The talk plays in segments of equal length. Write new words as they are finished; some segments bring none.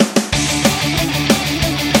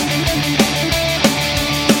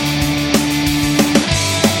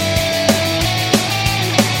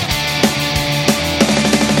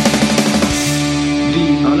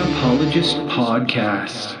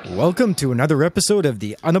Welcome to another episode of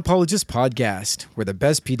the Unapologist Podcast, where the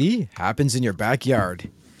best PD happens in your backyard.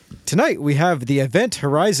 Tonight, we have the event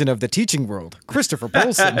horizon of the teaching world, Christopher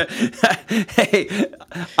Polson. Hey,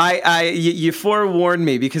 you forewarned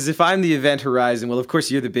me, because if I'm the event horizon, well, of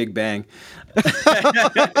course, you're the Big Bang.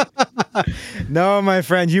 No, my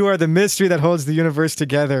friend, you are the mystery that holds the universe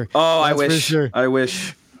together. Oh, That's I wish. For sure. I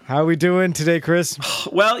wish. How are we doing today, Chris?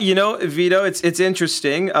 Well, Vito, it's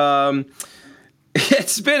interesting.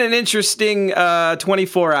 It's been an interesting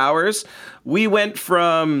 24 hours. We went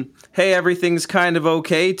from, hey, everything's kind of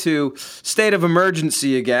okay, to state of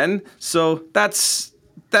emergency again. So that's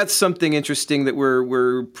something interesting that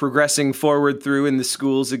we're progressing forward through in the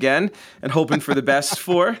schools again and hoping for the best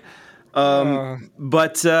for.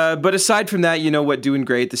 But aside from that, doing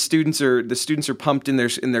great. The students are pumped in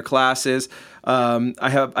their classes. I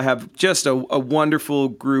have just a wonderful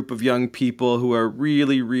group of young people who are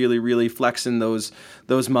really, really, really flexing those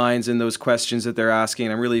minds and those questions that they're asking.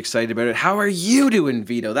 And I'm really excited about it. How are you doing,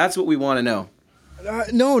 Vito? That's what we want to know.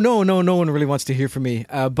 No one really wants to hear from me.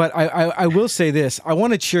 But I will say this. I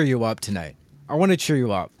want to cheer you up tonight.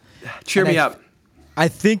 Cheer me up. I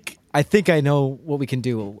think I know what we can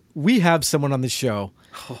do. We have someone on the show.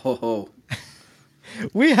 Oh.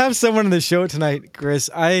 We have someone on the show tonight, Chris.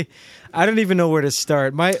 I don't even know where to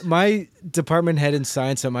start. My department head in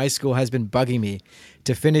science at my school has been bugging me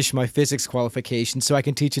to finish my physics qualification so I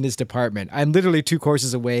can teach in his department. I'm literally 2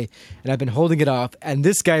 courses away, and I've been holding it off. And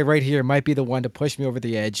this guy right here might be the one to push me over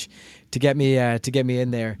the edge to get me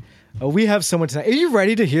in there. We have someone tonight. Are you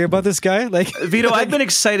ready to hear about this guy? Vito, I've been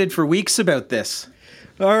excited for weeks about this.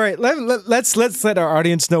 All right, let's let our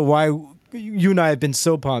audience know why you and I have been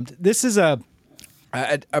so pumped. This is a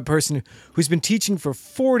person who's been teaching for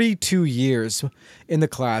 42 years in the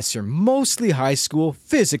classroom, mostly high school,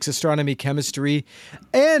 physics, astronomy, chemistry,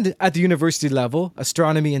 and at the university level,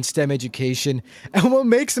 astronomy and STEM education. And what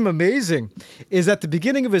makes him amazing is at the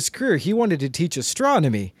beginning of his career, he wanted to teach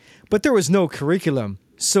astronomy, but there was no curriculum.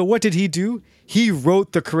 So what did he do? He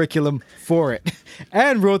wrote the curriculum for it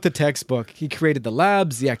and wrote the textbook. He created the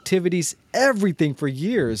labs, the activities, everything for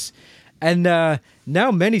years. And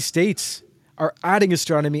now many states are adding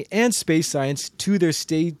astronomy and space science to their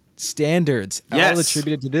state standards, yes. All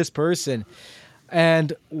attributed to this person.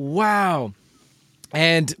 And wow.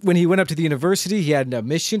 And when he went up to the university, he had a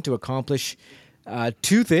mission to accomplish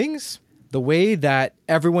 2 things. The way that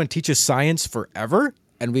everyone teaches science forever.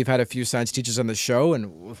 And we've had a few science teachers on the show,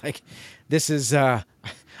 and this is, I'm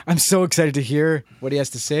so excited to hear what he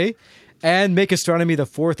has to say. And make astronomy the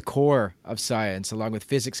 4th core of science, along with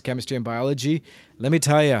physics, chemistry, and biology. Let me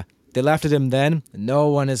tell you, they laughed at him then. No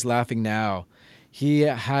one is laughing now. He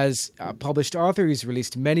has published author. He's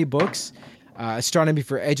released many books. Astronomy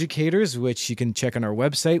for Educators, which you can check on our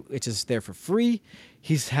website, which is there for free.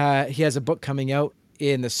 He has a book coming out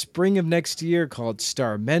in the spring of next year called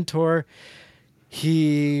Star Mentor.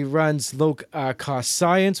 He runs low-cost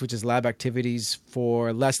science, which is lab activities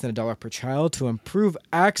for less than $1 per child to improve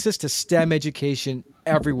access to STEM education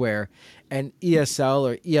everywhere, and ESL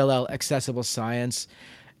or ELL accessible science.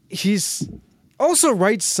 He's also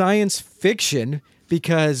writes science fiction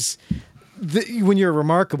because when you're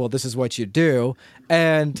remarkable, this is what you do.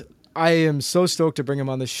 And I am so stoked to bring him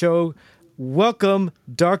on the show. Welcome,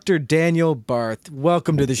 Dr. Daniel Barth.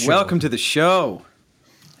 Welcome to the show. Welcome to the show.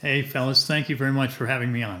 Hey, fellas. Thank you very much for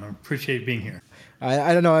having me on. I appreciate being here.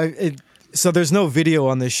 I don't know. So there's no video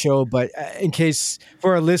on this show, but in case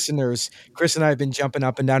for our listeners, Chris and I have been jumping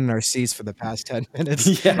up and down in our seats for the past 10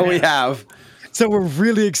 minutes. Yeah, we have. So we're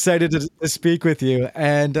really excited to speak with you.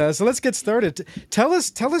 And so let's get started. Tell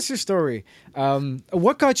us your story.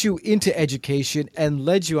 What got you into education and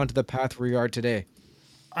led you onto the path where you are today?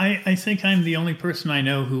 I think I'm the only person I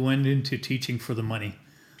know who went into teaching for the money.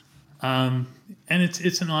 And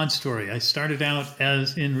it's an odd story. I started out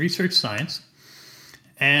in research science,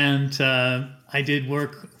 and I did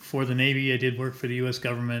work for the Navy. I did work for the U.S.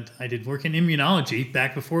 government. I did work in immunology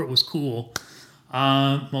back before it was cool,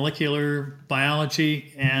 molecular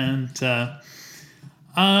biology, and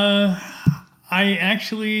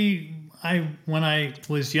when I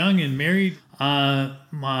was young and married,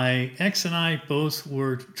 my ex and I both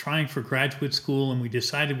were trying for graduate school, and we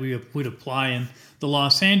decided we would apply in the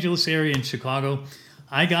Los Angeles area in Chicago.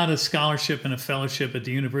 I got a scholarship and a fellowship at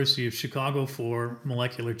the University of Chicago for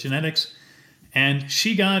molecular genetics, and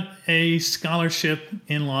she got a scholarship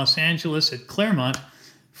in Los Angeles at Claremont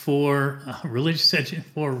for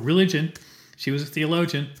religion. She was a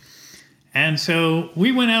theologian. And so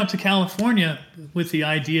we went out to California with the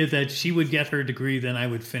idea that she would get her degree, then I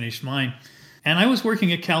would finish mine. And I was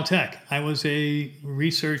working at Caltech. I was a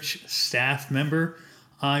research staff member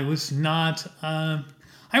I was not.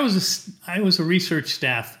 I was a research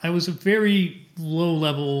staff. I was a very low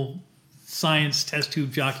level science test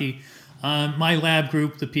tube jockey. My lab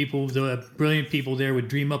group, the brilliant people there, would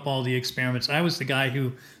dream up all the experiments. I was the guy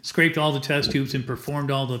who scraped all the test tubes and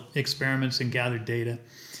performed all the experiments and gathered data.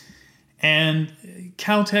 And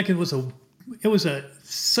Caltech, it was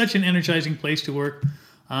such an energizing place to work.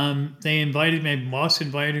 My boss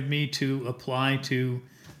invited me to apply to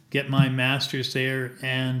get my master's there,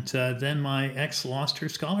 and then my ex lost her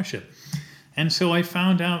scholarship. And so I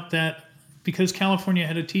found out that because California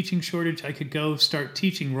had a teaching shortage, I could go start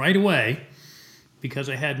teaching right away because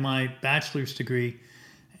I had my bachelor's degree,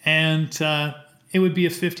 and it would be a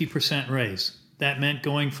 50% raise. That meant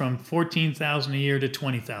going from $14,000 a year to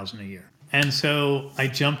 $20,000 a year. And so I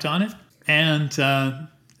jumped on it, and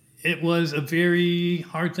it was a very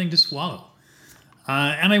hard thing to swallow.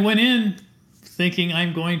 And I went in thinking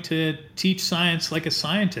I'm going to teach science like a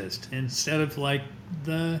scientist instead of like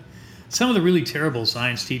some of the really terrible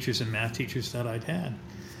science teachers and math teachers that I'd had.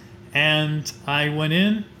 And I went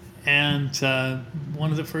in, and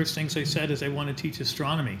one of the first things I said is I want to teach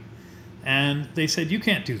astronomy. And they said, you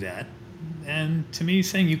can't do that. And to me,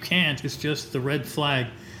 saying you can't is just the red flag.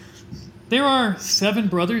 There are 7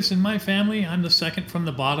 brothers in my family. I'm the second from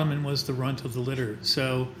the bottom and was the runt of the litter.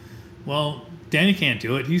 So, well, Danny can't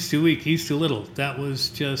do it. He's too weak. He's too little. That was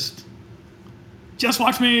just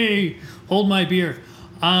watch me hold my beer.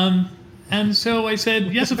 And so I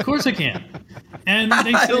said, yes, of course I can. And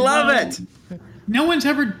they said, I love it. No one's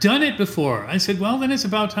ever done it before. I said, well, then it's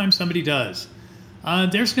about time somebody does.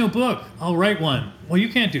 There's no book. I'll write one. Well, you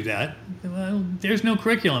can't do that. Well, there's no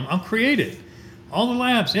curriculum. I'll create it. All the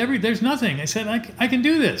labs, there's nothing. I said, I can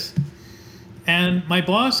do this. And my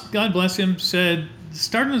boss, God bless him, said,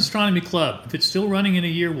 start an astronomy club. If it's still running in a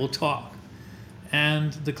year, we'll talk.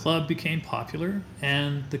 And the club became popular,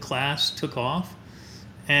 and the class took off.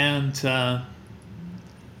 And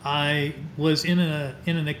I was in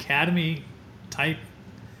an academy type.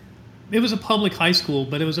 It was a public high school,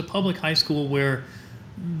 but it was a public high school where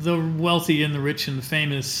the wealthy and the rich and the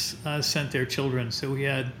famous sent their children. So we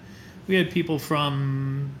had people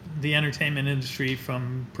from the entertainment industry,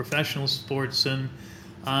 from professional sports, and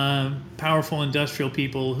powerful industrial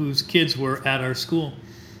people whose kids were at our school.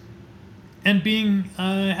 And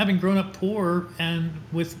having grown up poor and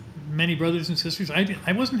with many brothers and sisters,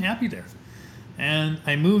 I wasn't happy there. And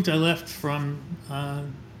I left from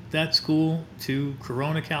that school to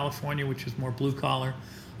Corona, California, which is more blue collar.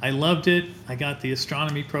 I loved it. I got the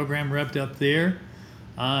astronomy program revved up there,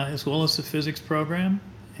 as well as the physics program.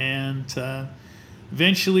 And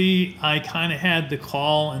eventually I kind of had the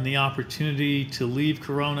call and the opportunity to leave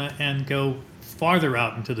Corona and go farther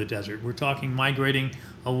out into the desert. We're talking migrating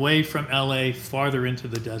away from LA, farther into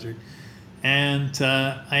the desert. And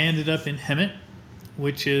I ended up in Hemet,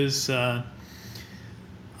 which is a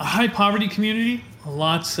high poverty community,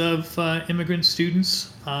 lots of immigrant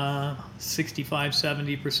students,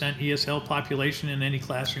 65-70% ESL population in any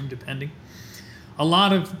classroom, depending. A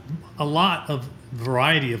lot of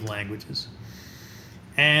variety of languages.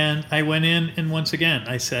 And I went in, and once again,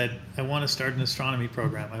 I said, I want to start an astronomy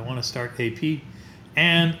program. I want to start AP.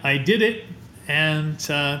 And I did it, and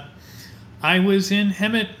I was in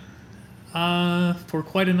Hemet for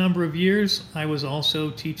quite a number of years. I was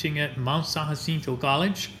also teaching at Mount San Jacinto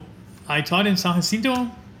College. I taught in San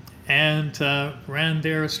Jacinto and ran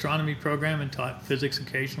their astronomy program and taught physics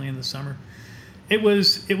occasionally in the summer. It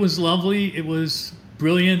was lovely. It was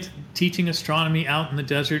brilliant. Teaching astronomy out in the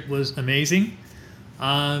desert was amazing,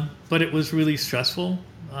 but it was really stressful.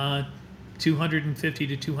 250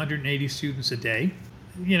 to 280 students a day,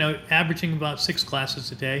 averaging about 6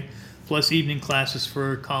 classes a day, plus evening classes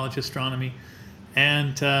for college astronomy,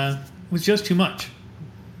 and it was just too much.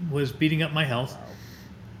 It was beating up my health.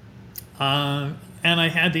 And I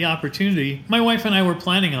had the opportunity. My wife and I were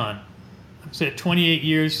planning on, I was at 28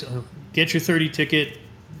 years, get your 30 ticket,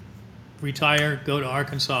 retire, go to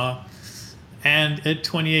Arkansas. And at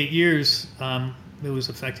 28 years, it was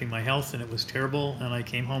affecting my health, and it was terrible. And I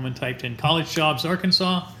came home and typed in college jobs,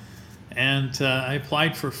 Arkansas, and I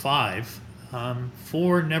applied for 5.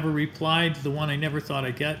 4 never replied. The one I never thought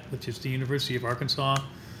I'd get, which is the University of Arkansas,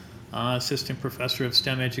 assistant professor of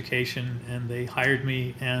STEM education, and they hired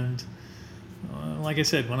me. And like I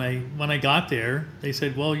said, when I got there, they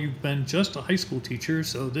said, well, you've been just a high school teacher,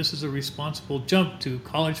 so this is a responsible jump to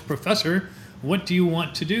college professor. What do you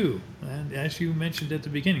want to do? And as you mentioned at the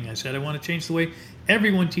beginning, I said, I want to change the way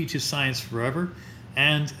everyone teaches science forever.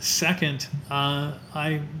 And second,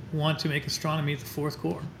 I want to make astronomy the 4th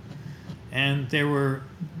core. And there were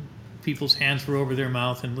people's hands were over their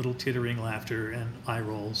mouth and little tittering laughter and eye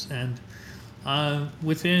rolls. And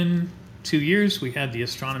within 2 years, we had the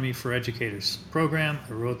Astronomy for Educators program.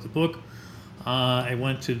 I wrote the book. I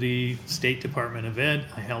went to the State Department of Ed.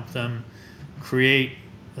 I helped them create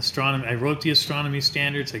astronomy. I wrote the astronomy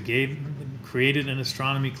standards. I created an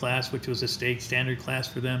astronomy class, which was a state standard class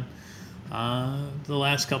for them. The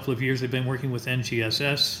last couple of years, I've been working with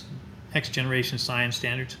NGSS, Next Generation Science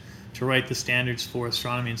Standards, to write the standards for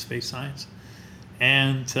astronomy and space science.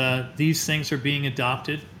 And these things are being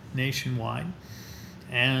adopted nationwide.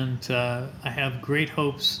 And I have great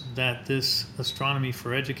hopes that this Astronomy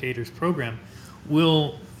for Educators program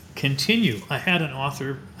will continue. I had an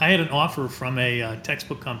offer from a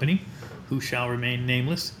textbook company, who shall remain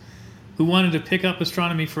nameless, who wanted to pick up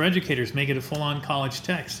Astronomy for Educators, make it a full-on college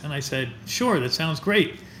text. And I said, sure, that sounds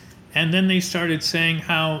great. And then they started saying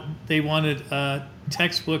how they wanted a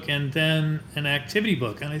textbook and then an activity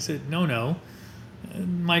book. And I said, no,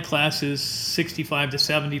 my class is 65 to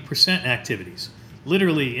 70% activities.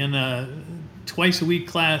 Literally in a twice-a-week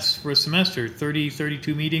class for a semester,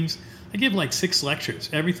 32 meetings, I give like 6 lectures.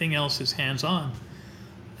 Everything else is hands-on.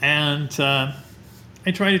 And I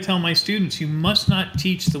try to tell my students, you must not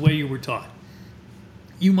teach the way you were taught.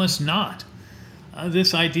 You must not.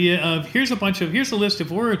 This idea of here's a list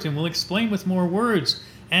of words and we'll explain with more words.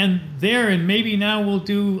 And maybe now we'll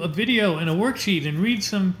do a video and a worksheet and read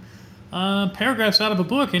some paragraphs out of a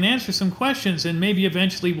book and answer some questions, and maybe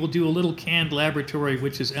eventually we'll do a little canned laboratory,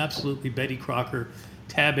 which is absolutely Betty Crocker,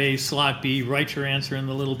 tab A, slot B, write your answer in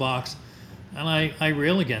the little box. And I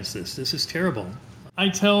rail against this. This is terrible. I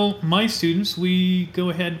tell my students, we go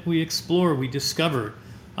ahead, we explore, we discover,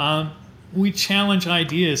 we challenge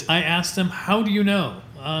ideas. I ask them, how do you know?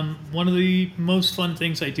 One of the most fun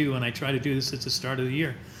things I do, and I try to do this at the start of the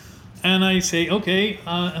year, and I say, okay,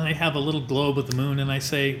 and I have a little globe of the moon, and I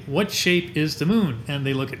say, what shape is the moon? And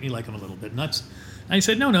they look at me like I'm a little bit nuts. And I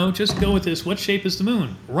said, no, just go with this. What shape is the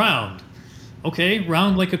moon? Round. Okay,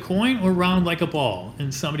 round like a coin or round like a ball?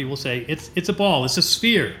 And somebody will say, it's a ball, it's a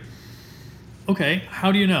sphere. Okay,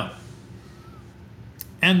 how do you know?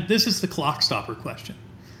 And this is the clock stopper question,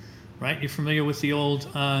 right? You're familiar with the old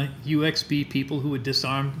UXB people who would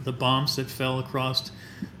disarm the bombs that fell across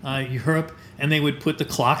Europe, and they would put the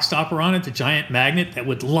clock stopper on it, the giant magnet that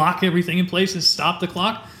would lock everything in place and stop the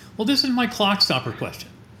clock. Well, this is my clock stopper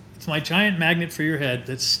question. It's my giant magnet for your head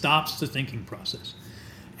that stops the thinking process.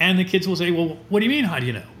 And the kids will say, well, what do you mean, how do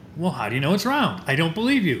you know? Well, how do you know it's round? I don't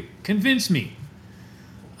believe you. Convince me.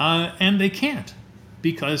 And they can't,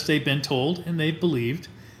 because they've been told and they've believed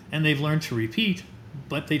and they've learned to repeat,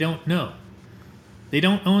 but they don't know. They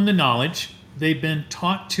don't own the knowledge. They've been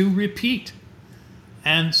taught to repeat.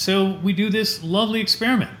 And so we do this lovely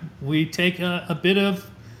experiment. We take a bit of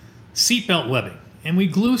seatbelt webbing and we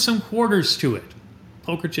glue some quarters to it.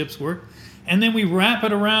 Poker chips work. And then we wrap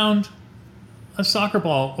it around a soccer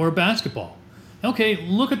ball or a basketball. Okay,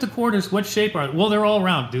 look at the quarters. What shape are they? Well, they're all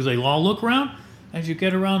round. Do they all look round? As you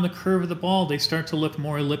get around the curve of the ball, they start to look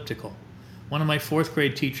more elliptical. One of my 4th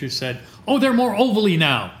grade teachers said, oh, they're more ovally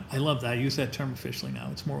now. I love that. I use that term officially now.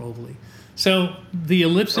 It's more ovally. So the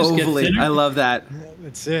ellipses get thinner. I love that.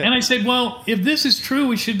 That's it. And I said, well, if this is true,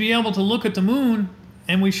 we should be able to look at the moon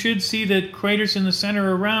and we should see that craters in the center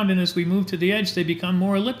are round, and as we move to the edge, they become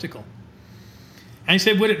more elliptical. And I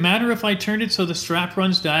said, would it matter if I turned it so the strap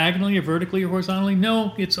runs diagonally or vertically or horizontally?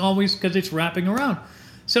 No, it's always because it's wrapping around.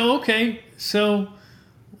 So, okay, so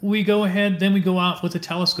we go ahead, then we go out with a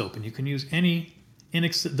telescope, and you can use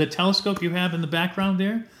the telescope you have in the background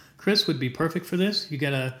there, Chris, would be perfect for this. You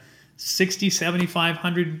get a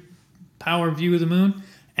 7500 power view of the moon,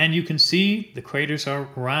 and you can see the craters are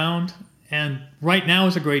round, and right now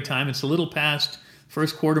is a great time. It's a little past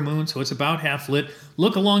first quarter moon, so it's about half lit.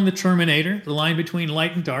 Look along the terminator, the line between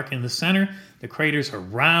light and dark. In the center, the craters are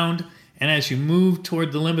round, and as you move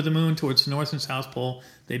toward the limb of the moon, towards the north and south pole,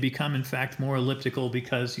 they become, in fact, more elliptical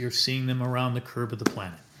because you're seeing them around the curve of the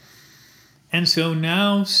planet. And so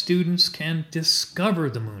now students can discover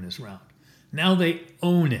the moon is round. Now they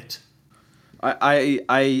own it.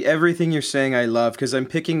 I everything you're saying I love, because I'm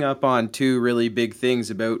picking up on 2 really big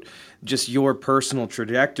things about just your personal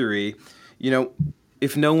trajectory. You know,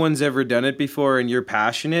 if no one's ever done it before and you're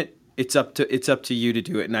passionate, it's up to you to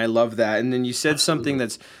do it, and I love that. And then you said something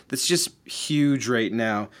that's just huge right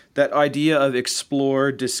now. That idea of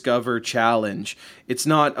explore, discover, challenge. It's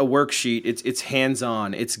not a worksheet. It's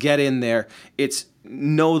hands-on. It's get in there. It's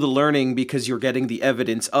know the learning because you're getting the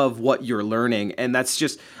evidence of what you're learning. And that's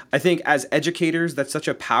just, I think as educators, that's such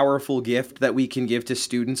a powerful gift that we can give to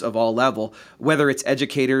students of all level, whether it's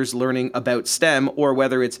educators learning about STEM or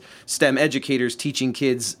whether it's STEM educators teaching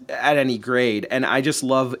kids at any grade. And I just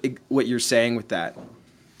love what you're saying with that.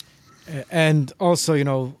 And also,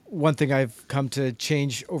 one thing I've come to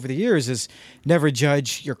change over the years is never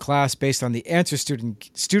judge your class based on the answers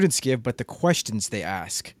students give, but the questions they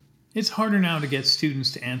ask. It's harder now to get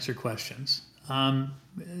students to answer questions.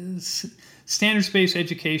 Standards-based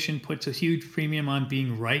education puts a huge premium on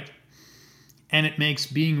being right, and it makes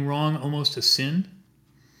being wrong almost a sin.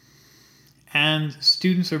 And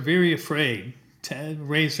students are very afraid to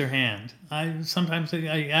raise their hand. Sometimes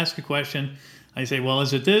I ask a question. I say, well,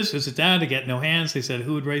 is it this? Is it that? I get no hands. They said,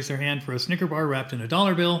 who would raise their hand for a Snicker bar wrapped in a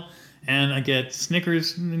 $1 bill? And I get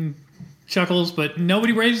Snickers and chuckles, but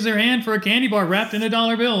nobody raises their hand for a candy bar wrapped in a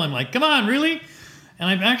 $1 bill. I'm like, come on, really? And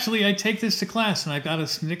I take this to class, and I've got a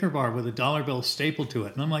Snicker bar with a $1 bill stapled to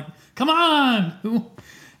it. And I'm like, come on.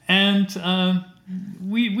 And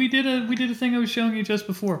we did a thing I was showing you just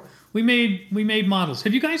before. We made models.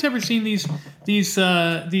 Have you guys ever seen these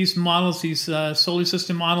models, these solar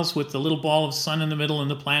system models with the little ball of sun in the middle and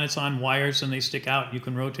the planets on wires and they stick out? You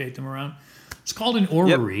can rotate them around. It's called an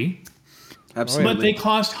orrery. Yep. Absolutely. But they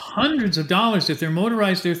cost hundreds of dollars. If they're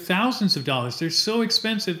motorized, they're thousands of dollars. They're so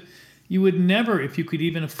expensive, you would never, if you could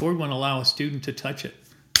even afford one, allow a student to touch it.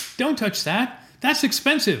 Don't touch that. That's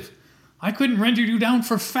expensive. I couldn't render you down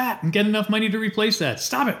for fat and get enough money to replace that.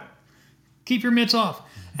 Stop it. Keep your mitts off.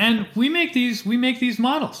 And we make these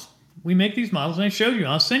models. And I showed you.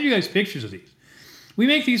 I'll send you guys pictures of these. We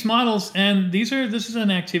make these models, and this is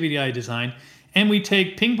an activity I designed. And we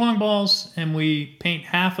take ping pong balls and we paint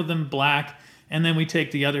half of them black, and then we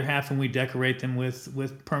take the other half and we decorate them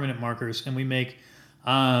with permanent markers, and we make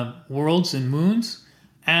worlds and moons.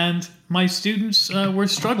 And my students were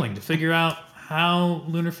struggling to figure out how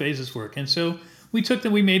lunar phases work. And so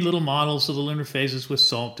we made little models of the lunar phases with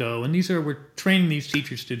salt dough, and we're training these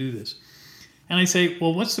teachers to do this. And I say,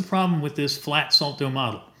 well, what's the problem with this flat salt dough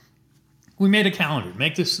model? We made a calendar.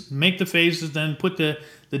 Make the phases, then put the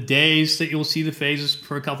days that you'll see the phases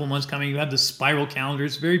for a couple months coming. You have the spiral calendar.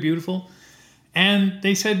 It's very beautiful. And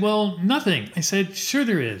they said, well, nothing. I said, sure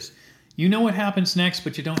there is. You know what happens next,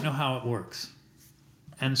 but you don't know how it works.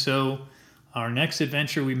 And so our next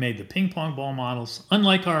adventure, we made the ping pong ball models.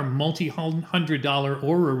 Unlike our multi-$100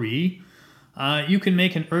 orrery, you can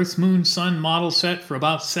make an Earth, Moon, Sun model set for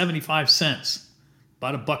about 75 cents,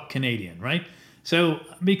 about $1 Canadian, right? So,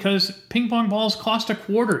 because ping pong balls cost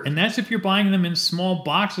 $0.25, and that's if you're buying them in small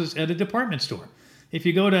boxes at a department store. If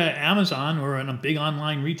you go to Amazon or in a big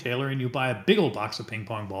online retailer and you buy a big old box of ping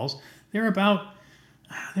pong balls, they're about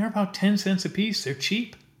 10 cents a piece. They're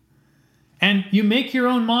cheap. And you make your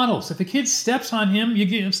own models. If a kid steps on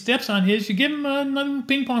his, you give him another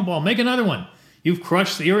ping pong ball. Make another one. You've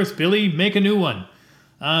crushed the Earth, Billy. Make a new one.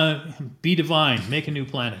 Be divine. Make a new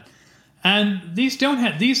planet. And these don't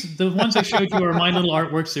have the ones I showed you are my little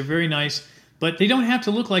artworks. They're very nice, but they don't have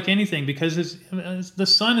to look like anything because the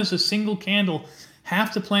sun is a single candle.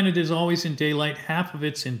 Half the planet is always in daylight, half of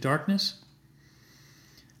it's in darkness.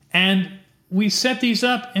 And we set these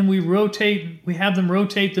up and we have them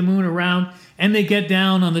rotate the moon around, and they get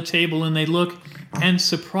down on the table and they look, and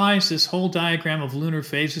surprise, this whole diagram of lunar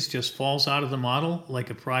phases just falls out of the model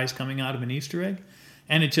like a prize coming out of an Easter egg.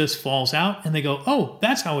 And it just falls out, and they go, oh,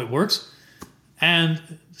 that's how it works.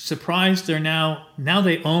 And surprised, now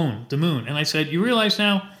they own the moon. And I said, you realize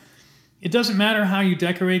now, it doesn't matter how you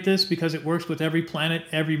decorate this because it works with every planet,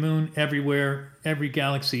 every moon, everywhere, every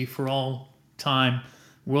galaxy for all time,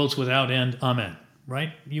 worlds without end, amen,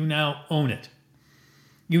 right? You now own it.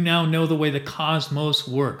 You now know the way the cosmos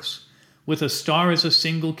works, with a star as a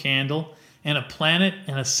single candle, and a planet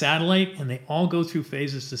and a satellite, and they all go through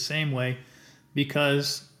phases the same way,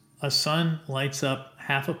 because a sun lights up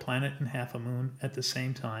half a planet and half a moon at the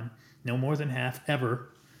same time, no more than half ever.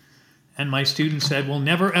 And my student said, well,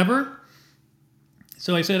 never ever?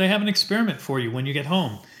 So I said, I have an experiment for you when you get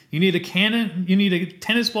home. You need a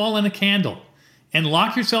tennis ball and a candle, and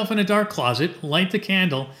lock yourself in a dark closet, light the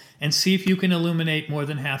candle, and see if you can illuminate more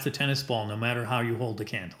than half the tennis ball, no matter how you hold the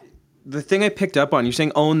candle. The thing I picked up on, you're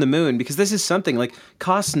saying own the moon, because this is something like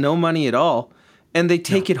costs no money at all, and they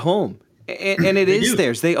take it home. And it is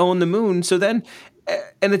theirs. They own the moon. So then,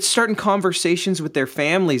 and it's starting conversations with their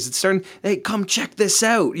families. It's starting, hey, come check this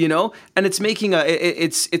out, And it's making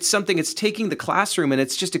it's something. It's taking the classroom and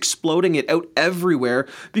it's just exploding it out everywhere.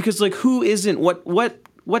 Because who isn't?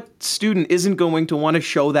 What student isn't going to want to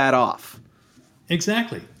show that off?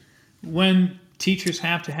 Exactly. When teachers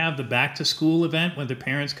have to have the back to school event when the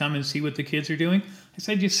parents come and see what the kids are doing. I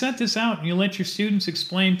said, you set this out and you let your students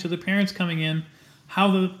explain to the parents coming in how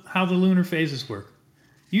the lunar phases work.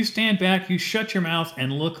 You stand back, you shut your mouth,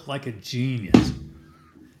 and look like a genius.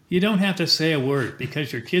 You don't have to say a word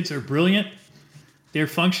because your kids are brilliant. They're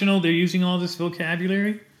functional. They're using all this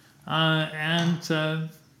vocabulary. And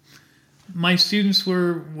my students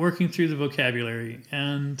were working through the vocabulary.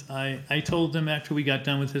 And I told them after we got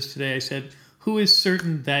done with this today, I said, who is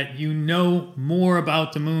certain that you know more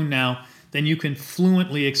about the moon now than you can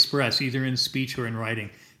fluently express, either in speech or in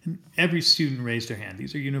writing? And every student raised their hand.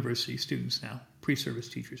 These are university students now, pre-service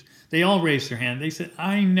teachers. They all raised their hand. They said,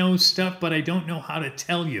 I know stuff, but I don't know how to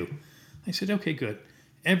tell you. I said, okay, good.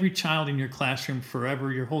 Every child in your classroom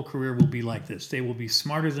forever, your whole career will be like this. They will be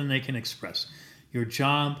smarter than they can express. Your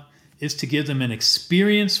job is to give them an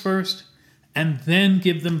experience first and then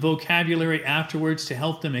give them vocabulary afterwards to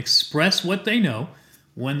help them express what they know.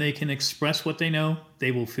 When they can express what they know,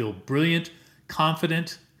 they will feel brilliant,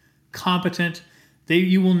 confident, competent.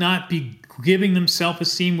 You will not be giving them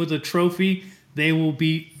self-esteem with a trophy. They will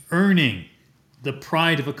be earning the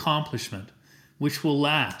pride of accomplishment, which will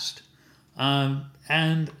last.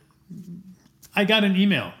 And I got an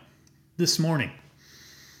email this morning.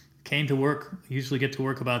 Came to work. Usually get to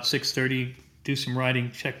work about 6:30, do some writing,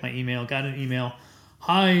 check my email. Got an email.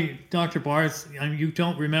 Hi, Dr. Barth. You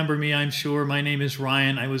don't remember me, I'm sure. My name is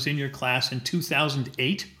Ryan. I was in your class in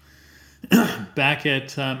 2008 back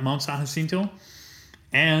at Mount San Jacinto.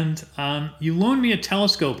 And you loaned me a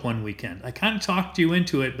telescope one weekend. I kind of talked you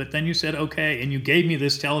into it, but then you said, okay, and you gave me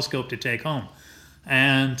this telescope to take home.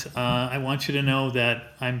 And I want you to know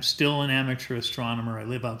that I'm still an amateur astronomer. I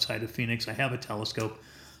live outside of Phoenix. I have a telescope.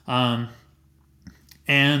 And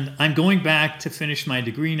I'm going back to finish my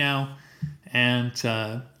degree now. And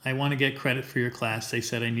I want to get credit for your class. They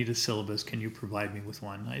said, I need a syllabus. Can you provide me with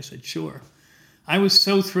one? I said, sure. I was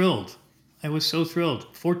so thrilled.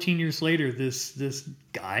 14 years later, this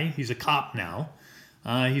guy, he's a cop now.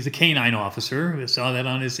 He's a canine officer. I saw that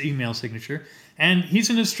on his email signature. And he's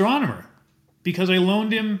an astronomer because I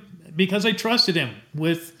loaned him, because I trusted him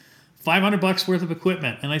with $500 worth of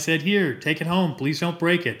equipment. And I said, here, take it home. Please don't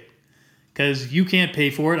break it because you can't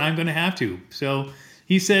pay for it. I'm going to have to. So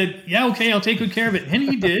he said, yeah, okay, I'll take good care of it. And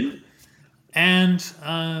he did. And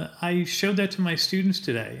I showed that to my students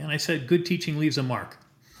today. And I said, good teaching leaves a mark.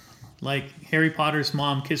 Like Harry Potter's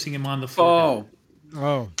mom kissing him on the forehead.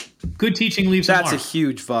 Oh. Good teaching leaves a mark. That's a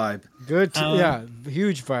huge vibe. Good.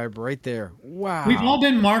 Huge vibe right there. Wow. We've all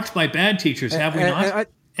been marked by bad teachers, have we not?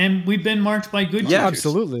 And we've been marked by good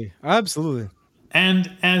teachers. Absolutely.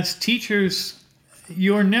 And as teachers,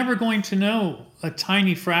 you're never going to know a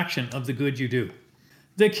tiny fraction of the good you do.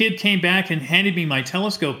 The kid came back and handed me my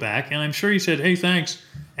telescope back, and I'm sure he said, hey, thanks,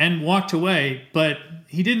 and walked away. But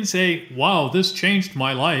he didn't say, wow, this changed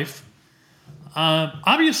my life.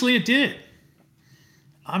 Obviously it did.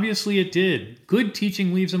 Good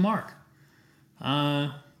teaching leaves a mark.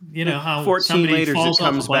 You know how 14 later falls it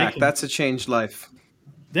comes off a bike back. That's a changed life.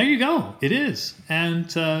 There you go. It is. And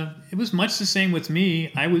it was much the same with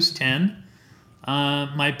me. I was 10.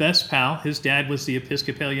 My best pal, his dad was the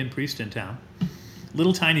Episcopalian priest in town.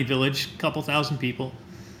 Little tiny village, couple thousand people.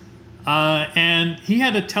 And he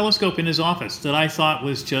had a telescope in his office that I thought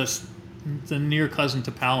was just the near cousin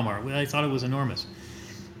to Palomar. I thought it was enormous.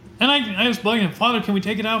 And I was bugging him, Father, can we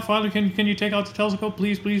take it out? Father, can you take out the telescope?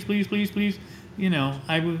 Please, please, please, please, please. You know,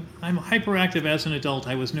 I'm hyperactive as an adult.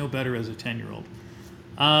 I was no better as a 10-year-old.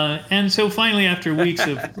 And so finally, after weeks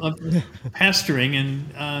of pestering,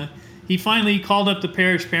 and he finally called up the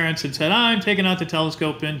parish parents and said, I'm taking out the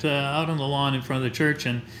telescope out on the lawn in front of the church,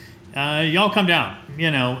 and y'all come down,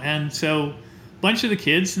 you know. And so a bunch of the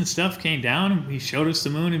kids and stuff came down, and he showed us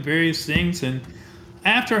the moon and various things. And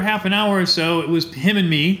after half an hour or so, it was him and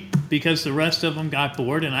me, because the rest of them got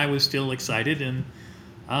bored, and I was still excited. And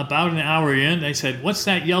about an hour in, I said, what's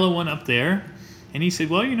that yellow one up there? And he said,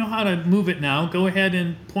 well, you know how to move it now. Go ahead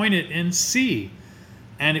and point it and see.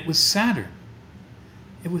 And it was Saturn.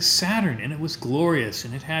 It was Saturn, and it was glorious,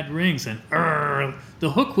 and it had rings. And the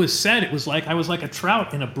hook was set. It was like I was like a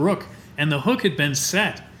trout in a brook, and the hook had been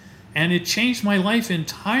set. And it changed my life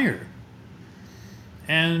entire.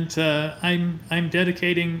 And I'm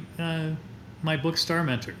dedicating my book Star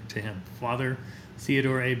Mentor to him, Father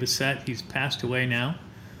Theodore A. Bissett. He's passed away now.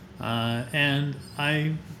 And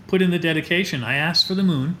I put in the dedication. I asked for the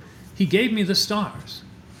moon. He gave me the stars.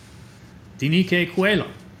 Dinique Coelo.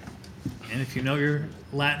 And if you know your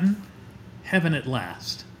Latin, heaven at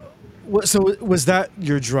last. So was that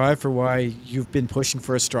your drive for why you've been pushing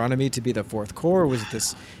for astronomy to be the fourth core? Or was it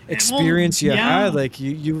this experience you yeah. had? Like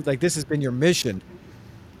you like this has been your mission.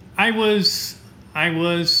 I was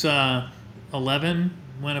 11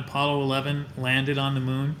 when Apollo 11 landed on the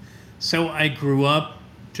moon. So I grew up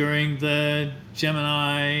during the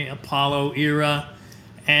Gemini Apollo era,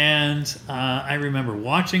 and I remember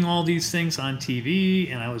watching all these things on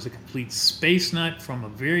TV, and I was a complete space nut from a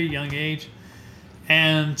very young age.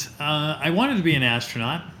 And I wanted to be an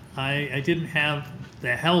astronaut. I didn't have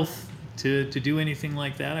the health to do anything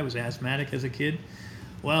like that. I was asthmatic as a kid.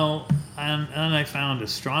 Well, and I found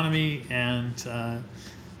astronomy, and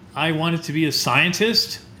I wanted to be a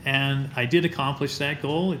scientist, and I did accomplish that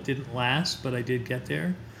goal. It didn't last, but I did get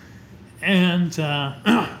there. And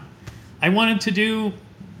I wanted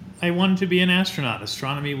to be an astronaut.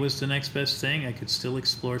 Astronomy was the next best thing. I could still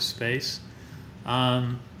explore space.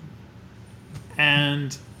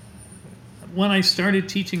 And when I started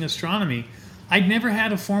teaching astronomy, I'd never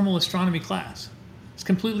had a formal astronomy class. It's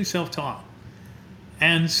completely self-taught.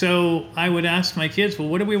 And so I would ask my kids, well,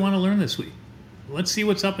 what do we want to learn this week? Let's see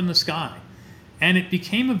what's up in the sky. And it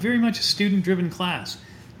became very much a student-driven class.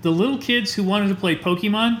 The little kids who wanted to play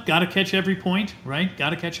Pokemon, got to catch every point, right?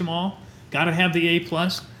 Got to catch them all. Got to have the A+.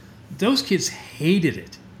 Those kids hated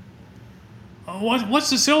it. What's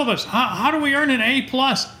the syllabus? How do we earn an A+?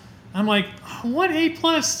 I'm like, what A+?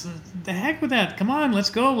 The heck with that. Come on, let's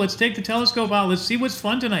go. Let's take the telescope out. Let's see what's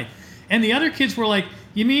fun tonight. And the other kids were like,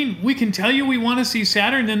 you mean we can tell you we want to see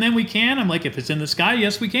Saturn and then we can? I'm like, if it's in the sky,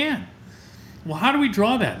 yes, we can. Well, how do we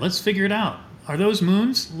draw that? Let's figure it out. Are those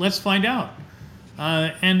moons? Let's find out.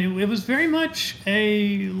 And it was very much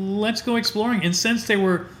a let's go exploring. And since there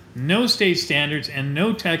were no state standards and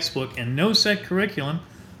no textbook and no set curriculum,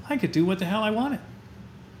 I could do what the hell I wanted.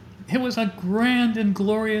 It was a grand and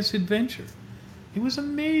glorious adventure. It was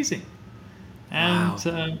amazing. And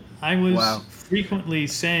Wow. I was Wow. frequently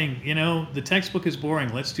saying, the textbook is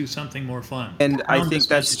boring. Let's do something more fun. And I Found think this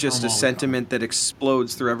that's message just home a all the time. sentiment that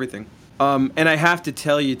explodes through everything. And I have to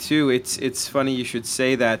tell you too, it's funny you should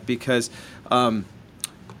say that because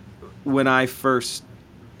when I first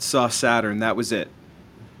saw Saturn, that was it.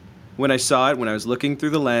 When I saw it, when I was looking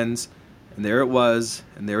through the lens, and there it was,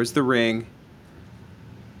 and there was the ring,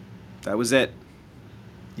 that was it.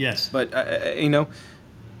 Yes. But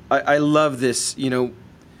I love this.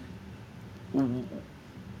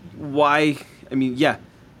 Why? I mean, yeah,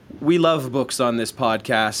 we love books on this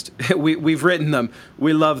podcast. We've written them.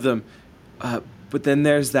 We love them. But then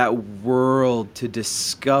there's that world to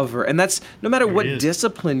discover, and that's no matter There what is.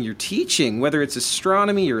 discipline you're teaching, whether it's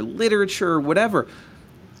astronomy or literature or whatever.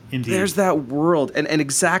 Indeed. There's that world, and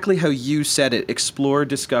exactly how you said it: explore,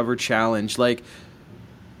 discover, challenge. Like,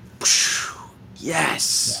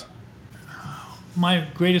 yes. My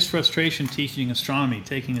greatest frustration teaching astronomy,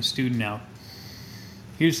 taking a student out.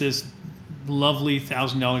 Here's this lovely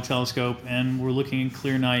 $1,000 telescope, and we're looking in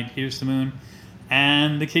clear night. Here's the moon.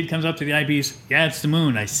 And the kid comes up to the eyepiece. Yeah, it's the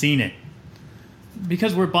moon. I've seen it.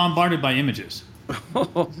 Because we're bombarded by images.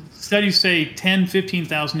 Studies say 10,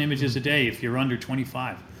 15,000 images a day if you're under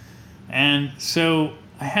 25. And so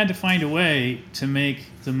I had to find a way to make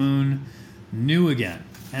the moon new again.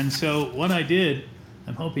 And so what I did,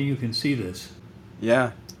 I'm hoping you can see this.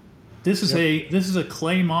 Yeah. This is a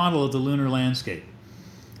clay model of the lunar landscape.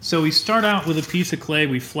 So we start out with a piece of clay,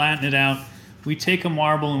 we flatten it out, we take a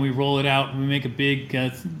marble and we roll it out, and we make a big,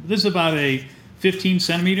 this is about a 15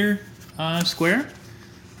 centimeter square.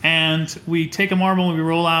 And we take a marble and we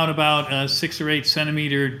roll out about a 6 or 8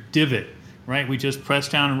 centimeter divot, right? We just press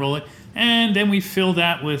down and roll it. And then we fill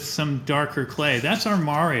that with some darker clay. That's our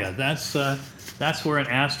Maria. That's where an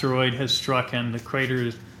asteroid has struck and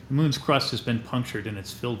the moon's crust has been punctured and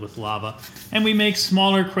it's filled with lava. And we make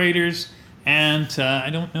smaller craters, and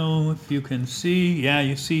I don't know if you can see. Yeah,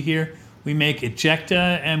 you see here. We make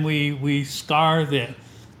ejecta, and we scar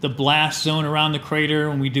the blast zone around the crater,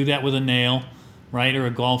 and we do that with a nail, right, or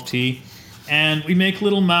a golf tee. And we make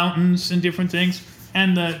little mountains and different things.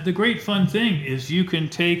 And the great fun thing is you can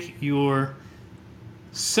take your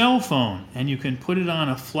cell phone and you can put it on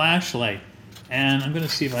a flashlight. And I'm going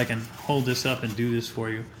to see if I can hold this up and do this for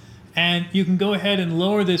you. And you can go ahead and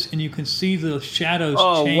lower this, and you can see the shadows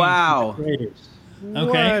Oh, change. wow. In the craters.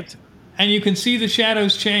 Okay? What? And you can see the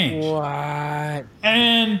shadows change. What?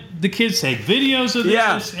 And the kids take videos of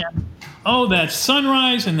Yeah. this. And, oh, that's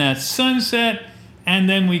sunrise and that's sunset. And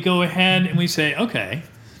then we go ahead and we say, okay,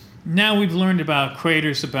 now we've learned about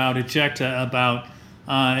craters, about ejecta, about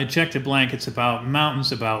ejecta blankets, about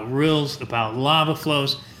mountains, about rills, about lava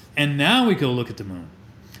flows. And now we go look at the moon.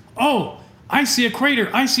 Oh, I see a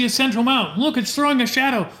crater. I see a central mountain. Look, it's throwing a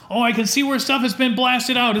shadow. Oh, I can see where stuff has been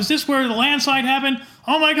blasted out. Is this where the landslide happened?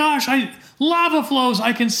 Oh my gosh, lava flows.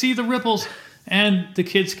 I can see the ripples. And the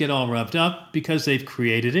kids get all rubbed up because they've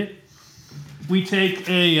created it. We take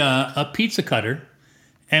a pizza cutter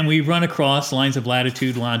and we run across lines of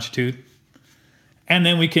latitude, longitude. And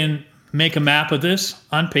then we can make a map of this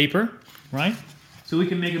on paper, right? So we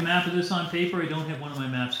can make a map of this on paper. I don't have one of my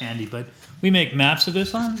maps handy, but we make maps of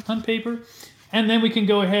this on paper. And then we can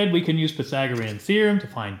go ahead, we can use Pythagorean theorem to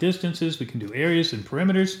find distances. We can do areas and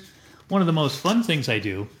perimeters. One of the most fun things I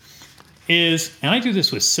do is, and I do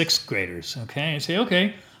this with sixth graders, okay? I say,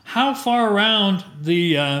 okay, how far around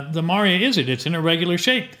the Maria is it? It's in a regular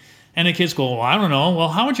shape. And the kids go, well, I don't know. Well,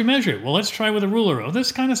 how would you measure it? Well, let's try with a ruler. Oh,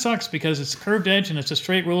 this kind of sucks because it's a curved edge and it's a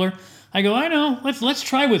straight ruler. I go, I know. Let's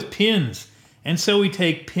try with pins. And so we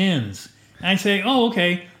take pins. And I say, oh,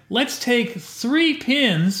 okay, let's take 3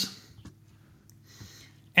 pins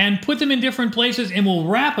and put them in different places and we'll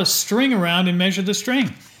wrap a string around and measure the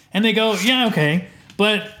string. And they go, yeah, okay,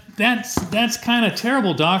 but that's kind of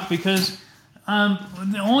terrible, Doc, because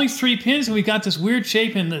only 3 pins and we got this weird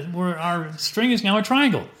shape where our string is now a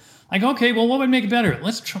triangle. I go, okay, well, what would make it better?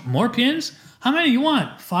 Let's try more pins? How many you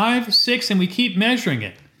want? 5, 6, and we keep measuring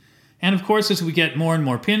it. And of course, as we get more and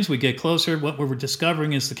more pins, we get closer. What we're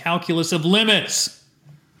discovering is the calculus of limits.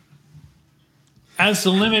 As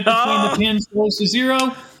the limit between the pins goes to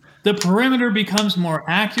 0, the perimeter becomes more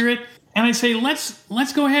accurate. And I say,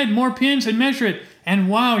 let's go ahead, more pins and measure it. And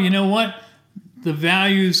wow, you know what? The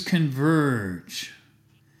values converge.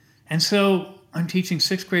 And so I'm teaching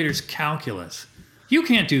 6th graders calculus. You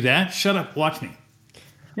can't do that. Shut up. Watch me.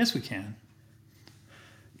 Yes, we can.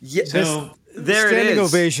 Yeah, so there standing it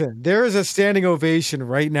is. ovation. There is a standing ovation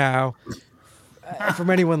right now from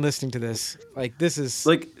anyone listening to this. Like, this is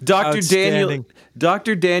Like Dr.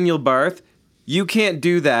 Daniel Barth, you can't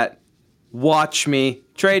do that. Watch me.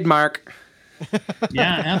 Trademark.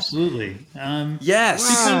 Yeah, absolutely. Yes.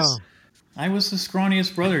 Because I was the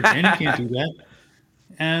scrawniest brother. Danny can't do that.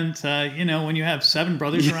 And, when you have 7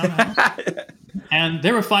 brothers around the house, and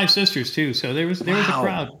there were 5 sisters too, so there was a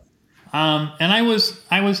crowd. And I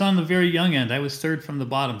was on the very young end. I was 3rd from the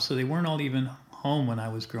bottom, so they weren't all even home when I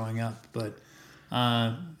was growing up. But,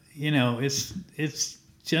 it's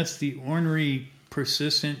just the ornery,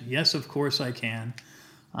 persistent, yes, of course I can.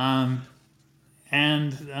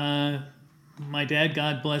 My dad,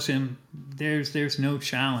 God bless him, there's no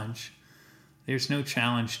challenge. There's no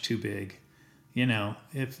challenge too big.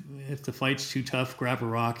 If the fight's too tough, grab a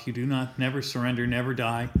rock. You never surrender, never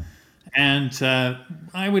die. And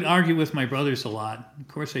I would argue with my brothers a lot. Of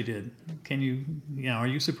course I did. Are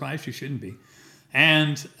you surprised? You shouldn't be.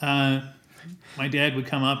 And my dad would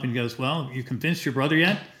come up and goes, well, you convinced your brother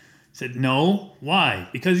yet? I said, no. Why?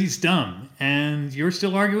 Because he's dumb. And you're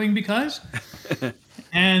still arguing because?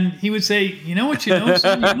 And he would say, you know what you know,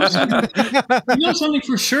 son? You know something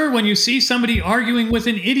for sure when you see somebody arguing with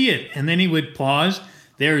an idiot. And then he would pause.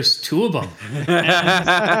 There's 2 of them.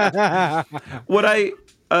 What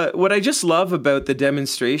I just love about the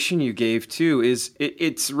demonstration you gave too is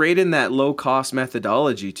it's right in that low cost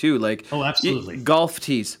methodology too. Like, oh, absolutely. Golf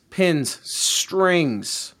tees, pins,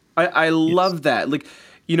 strings. I love that. Like,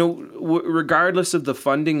 regardless of the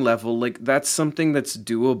funding level, like that's something that's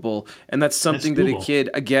doable. And that's something that a kid,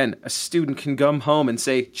 again, a student can come home and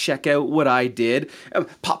say, check out what I did.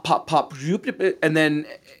 Pop, pop, pop. And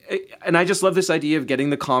I just love this idea of getting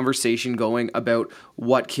the conversation going about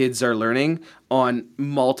what kids are learning on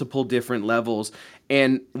multiple different levels.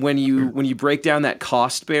 And when you break down that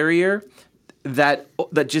cost barrier, that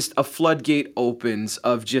just a floodgate opens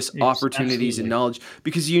of just opportunities and knowledge,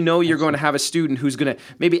 because you're going to have a student who's going to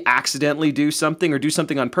maybe accidentally do something or do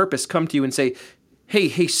something on purpose, come to you and say,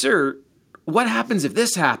 hey sir, what happens if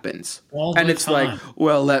this happens? And it's like,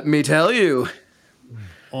 well, let me tell you.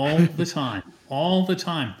 All the time.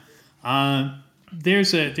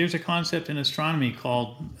 There's a concept in astronomy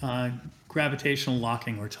called gravitational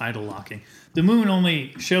locking or tidal locking. The moon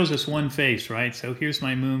only shows us one face, right? So here's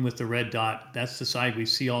my moon with the red dot. That's the side we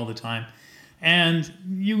see all the time. And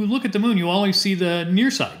you look at the moon, you always see the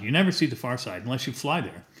near side. You never see the far side unless you fly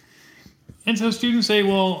there. And so students say,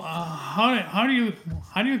 well, how do you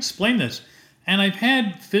explain this? And I've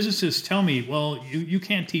had physicists tell me, well, you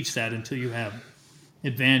can't teach that until you have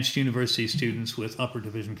advanced university students with upper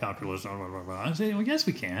division calculus. Blah, blah, blah, blah. I say, well, yes,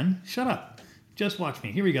 we can. Shut up. Just watch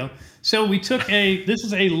me. Here we go. So we took this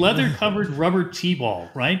is a leather-covered rubber T-ball,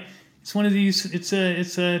 right? It's one of these, it's a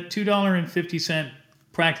 $2.50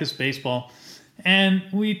 practice baseball. And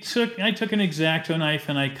I took an X-Acto knife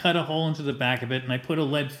and I cut a hole into the back of it and I put a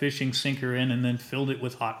lead fishing sinker in and then filled it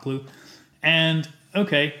with hot glue. And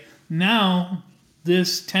okay, now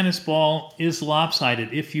this tennis ball is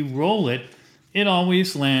lopsided. If you roll it, it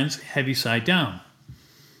always lands heavy side down.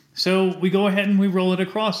 So we go ahead and we roll it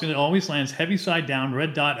across, and it always lands heavy side down,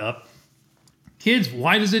 red dot up. Kids,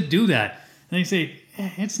 why does it do that? And they say,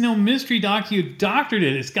 it's no mystery, Doc. You doctored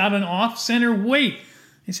it. It's got an off-center weight.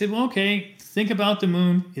 I said, well, okay, think about the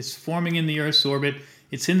moon. It's forming in the Earth's orbit.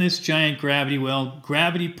 It's in this giant gravity well.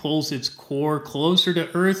 Gravity pulls its core closer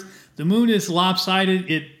to Earth. The moon is lopsided.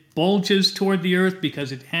 It bulges toward the Earth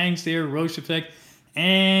because it hangs there, Roche effect,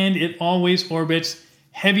 and it always orbits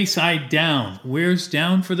heavy side down. Where's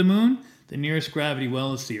down for the moon? The nearest gravity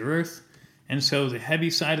well is the Earth. And so the heavy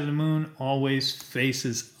side of the moon always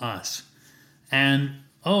faces us. And,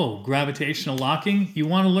 gravitational locking. You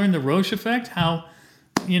want to learn the Roche effect? How,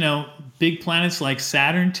 big planets like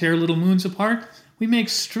Saturn tear little moons apart? We make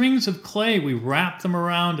strings of clay. We wrap them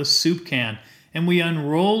around a soup can, and we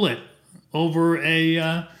unroll it over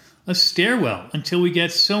a stairwell until we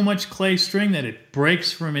get so much clay string that it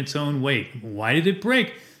breaks from its own weight. Why did it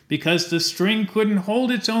break? Because the string couldn't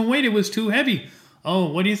hold its own weight. It was too heavy.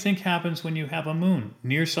 Oh, what do you think happens when you have a moon?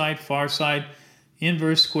 Near side, far side,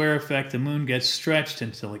 inverse square effect. The moon gets stretched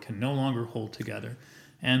until it can no longer hold together.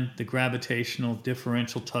 And the gravitational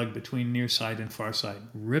differential tug between near side and far side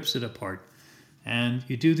rips it apart. And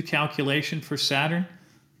you do the calculation for Saturn.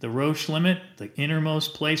 The Roche limit, the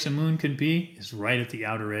innermost place a moon can be, is right at the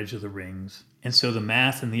outer edge of the rings. And so the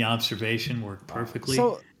math and the observation work perfectly.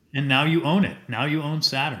 And now you own it. Now you own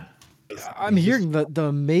Saturn. I'm hearing the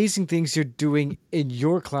amazing things you're doing in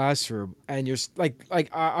your classroom, and you're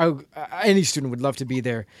any student would love to be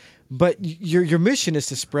there, but your mission is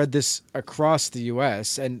to spread this across the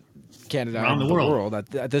U.S. and Canada around and the world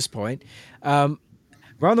at this point, around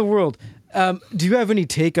the world. Do you have any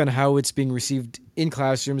take on how it's being received in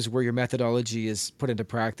classrooms where your methodology is put into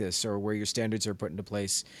practice or where your standards are put into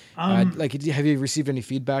place? Have you received any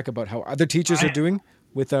feedback about how other teachers are doing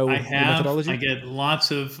with your methodology? I get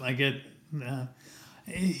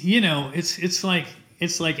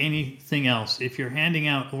it's like anything else. If you're handing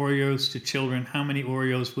out Oreos to children, how many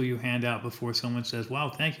Oreos will you hand out before someone says, wow,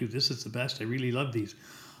 thank you, this is the best, I really love these?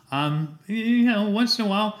 Once in a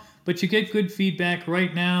while, but you get good feedback.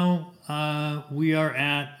 Right now, we are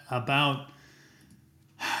at about,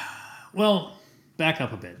 back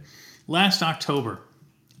up a bit. Last October,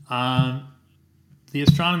 the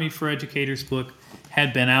Astronomy for Educators book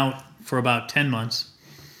had been out for about 10 months.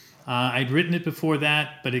 I'd written it before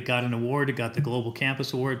that, but it got an award. It got the Global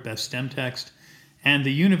Campus Award, Best STEM Text. And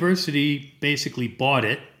the university basically bought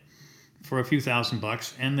it for a few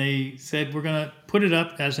 $1,000, and they said, we're going to put it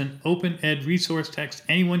up as an open ed resource text.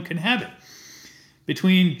 Anyone can have it.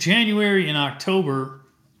 Between January and October,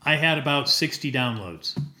 I had about 60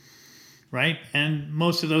 downloads, right? And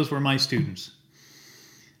most of those were my students.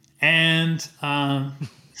 And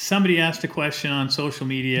somebody asked a question on social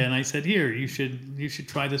media, and I said, here, you should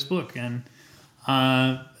try this book. And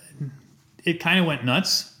it kind of went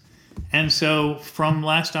nuts. And so from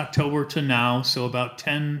last October to now, so about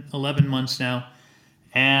 10, 11 months now,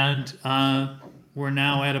 and we're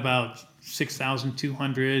now at about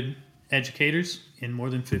 6,200 educators in more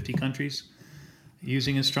than 50 countries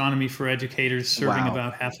using Astronomy for Educators, serving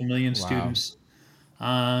about 500,000 students,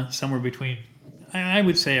 somewhere between, I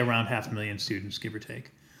would say around 500,000 students, give or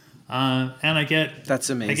take. And that's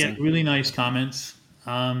amazing. I get really nice comments.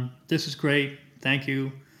 This is great. Thank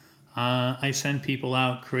you. I send people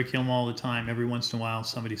out curriculum all the time. Every once in a while,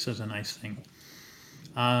 somebody says a nice thing.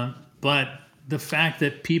 But the fact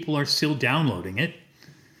that people are still downloading it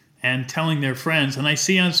and telling their friends, and I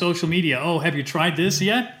see on social media, oh, have you tried this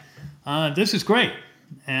yet? This is great.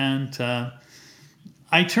 And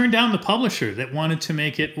I turned down the publisher that wanted to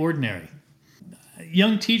make it ordinary.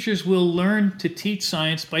 Young teachers will learn to teach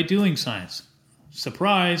science by doing science.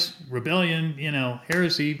 Surprise, rebellion,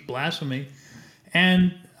 heresy, blasphemy.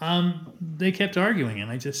 And they kept arguing, and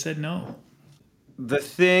I just said no. The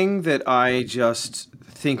thing that I just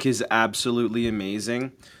think is absolutely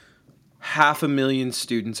amazing, 500,000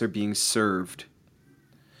 students are being served.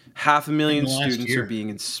 500,000 students are being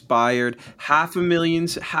inspired.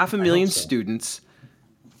 500,000 students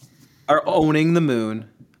are owning the moon,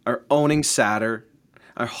 are owning Saturn,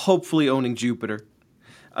 are hopefully owning Jupiter.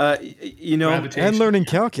 And learning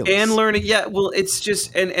calculus. And learning, it's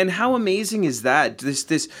just, and how amazing is that?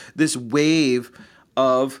 This wave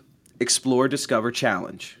of explore, discover,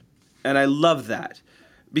 challenge. And I love that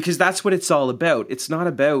because that's what it's all about. It's not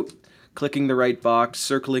about clicking the right box,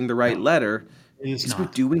 circling the right letter. It's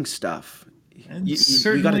about doing stuff.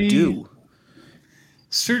 You got to do.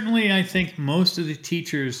 Certainly, I think most of the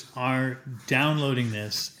teachers are downloading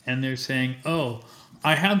this and they're saying, oh,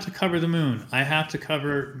 I have to cover the moon. I have to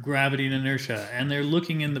cover gravity and inertia. And they're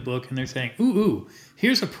looking in the book and they're saying,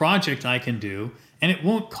 here's a project I can do and it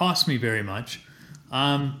won't cost me very much.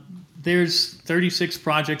 There's 36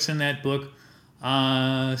 projects in that book.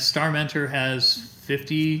 Star Mentor has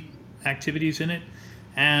 50 activities in it.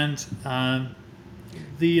 And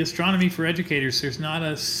the Astronomy for Educators, there's not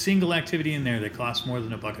a single activity in there that costs more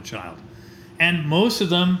than $1 a child. And most of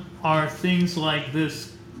them are things like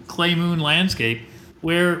this clay moon landscape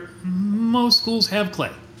where most schools have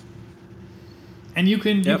clay. And you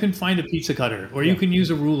can find a pizza cutter or you can use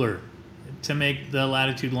a ruler to make the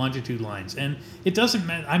latitude longitude lines. And it doesn't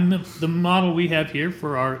matter. The model we have here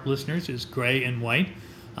for our listeners is gray and white.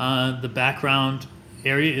 The background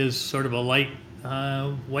area is sort of a light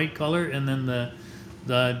white color, and then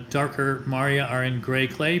the darker Maria are in gray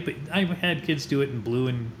clay, but I've had kids do it in blue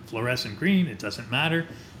and fluorescent green. It doesn't matter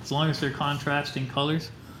as long as they're contrasting colors.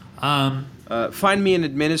 Find me an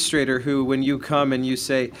administrator who, when you come and you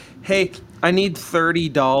say, hey, I need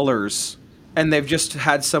 $30, and they've just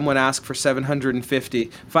had someone ask for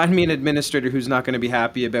 $750, find me an administrator who's not going to be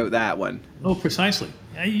happy about that one. Oh, precisely.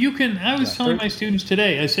 I was telling my students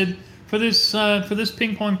today, I said, for this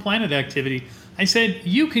Ping Pong Planet activity, I said,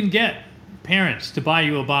 you can get parents to buy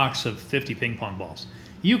you a box of 50 ping pong balls.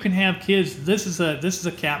 You can have kids. This is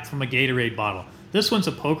a cap from a Gatorade bottle. This one's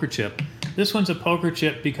a poker chip. This one's a poker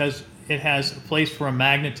chip because it has a place for a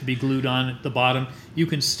magnet to be glued on at the bottom. You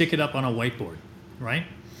can stick it up on a whiteboard, right?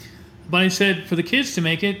 But I said for the kids to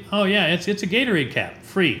make it, it's a Gatorade cap,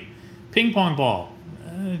 free. Ping pong ball,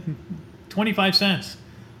 25 cents.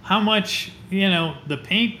 How much, the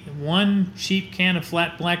paint, one cheap can of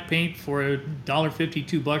flat black paint for $1.50,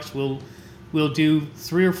 $2 will do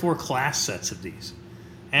 3 or 4 class sets of these.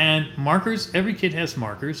 And markers, every kid has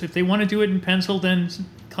markers. If they want to do it in pencil, then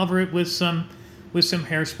cover it with some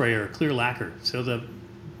hairspray or clear lacquer so the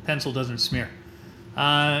pencil doesn't smear.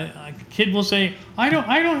 A kid will say, I don't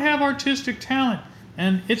have artistic talent.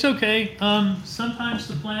 And it's okay. Sometimes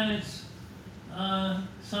the planets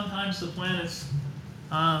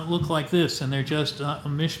look like this, and they're just a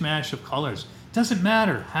mishmash of colors. Doesn't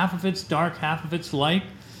matter. Half of it's dark, half of it's light.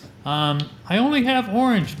 I only have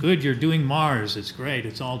orange. Good, you're doing Mars. It's great.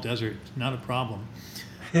 It's all desert. Not a problem.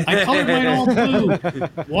 I colored mine all blue.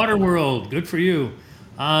 Waterworld. Good for you.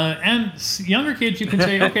 And younger kids, you can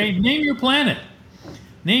say, okay, name your planet.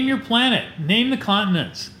 Name your planet. Name the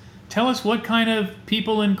continents. Tell us what kind of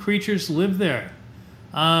people and creatures live there.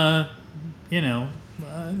 And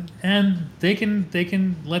they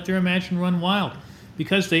can let their imagination run wild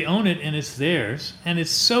because they own it and it's theirs, and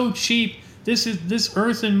it's so cheap. This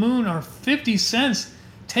Earth and Moon are 50 cents.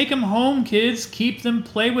 Take them home, kids. Keep them.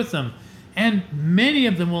 Play with them. And many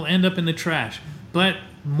of them will end up in the trash. But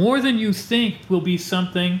more than you think will be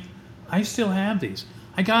something. I still have these.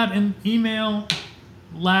 I got an email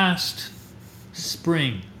last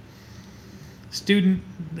spring. A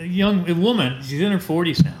woman, she's in her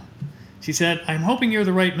 40s now. She said, I'm hoping you're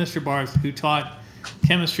the right Mr. Barth who taught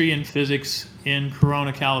chemistry and physics in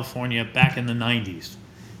Corona, California back in the 90s.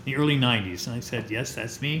 The early 90s. And I said, yes,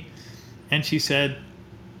 that's me. And she said,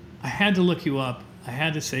 I had to look you up. I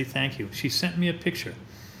had to say thank you. She sent me a picture.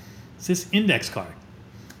 It's this index card.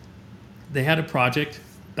 They had a project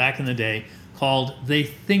back in the day called They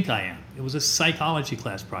Think I Am. It was a psychology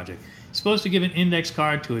class project. It's supposed to give an index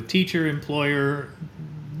card to a teacher, employer,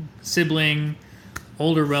 sibling,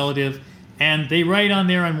 older relative. And they write on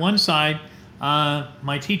there on one side,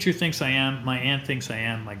 my teacher thinks I am, my aunt thinks I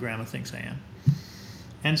am, my grandma thinks I am.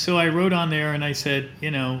 And so I wrote on there and I said,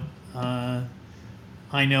 I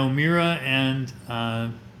know Mira, and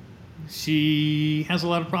she has a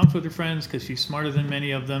lot of problems with her friends because she's smarter than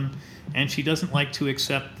many of them, and she doesn't like to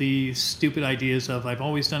accept the stupid ideas of I've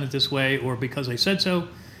always done it this way or because I said so,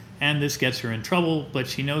 and this gets her in trouble, but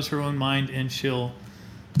she knows her own mind and she'll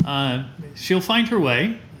find her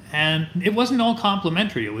way. And it wasn't all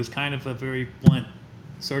complimentary. It was kind of a very blunt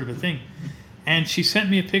sort of a thing. And she sent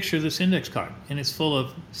me a picture of this index card, and it's full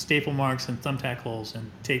of staple marks and thumbtack holes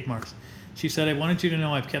and tape marks. She said, I wanted you to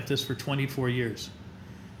know I've kept this for 24 years.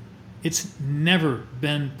 It's never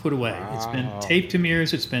been put away. Wow. It's been taped to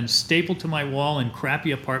mirrors. It's been stapled to my wall in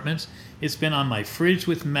crappy apartments. It's been on my fridge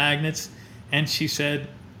with magnets. And she said,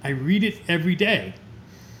 I read it every day.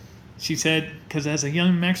 She said, because as a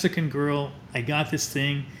young Mexican girl, I got this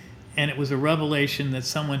thing, and it was a revelation that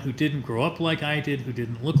someone who didn't grow up like I did, who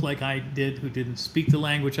didn't look like I did, who didn't speak the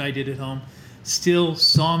language I did at home, still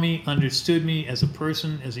saw me, understood me as a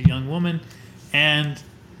person, as a young woman. And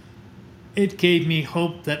it gave me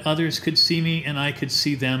hope that others could see me and I could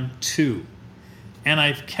see them too. And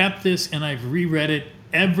I've kept this and I've reread it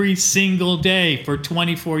every single day for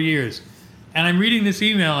 24 years. And I'm reading this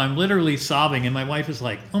email, I'm literally sobbing, and my wife is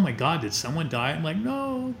like, "Oh my God, did someone die?" I'm like,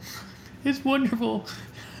 "No, it's wonderful."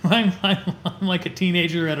 I'm like a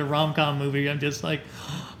teenager at a rom-com movie. I'm like,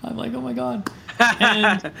 "Oh my God."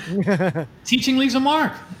 And teaching leaves a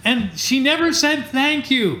mark. And she never said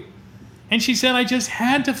thank you. And she said, "I just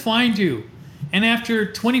had to find you." And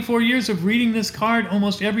after 24 years of reading this card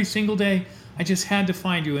almost every single day, I just had to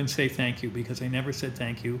find you and say thank you, because I never said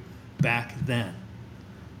thank you back then.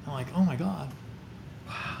 I'm like, "Oh my God."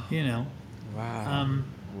 Wow.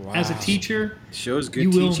 Wow. As a teacher, Shows good you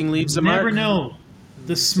will teaching leaves a mark. never know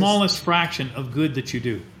the smallest fraction of good that you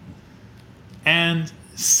do. And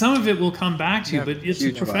some of it will come back to you, but it's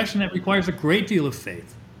a profession that requires a great deal of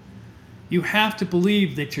faith. You have to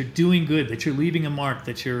believe that you're doing good, that you're leaving a mark,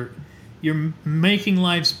 that you're making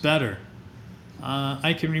lives better.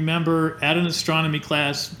 I can remember at an astronomy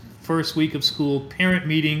class, first week of school, parent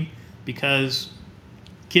meeting, because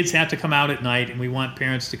kids have to come out at night, and we want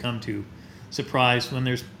parents to come to surprise. When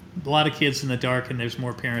there's a lot of kids in the dark and there's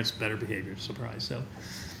more parents, better behavior, surprise. So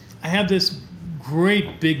I have this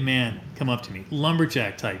great big man come up to me,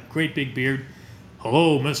 lumberjack type, great big beard.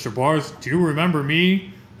 "Hello, Mr. Barth, do you remember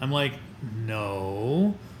me?" I'm like,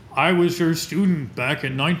 "No, I was your student back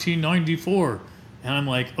in 1994. And I'm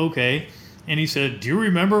like, "Okay." And he said, "Do you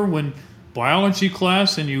remember when biology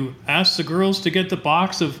class and you asked the girls to get the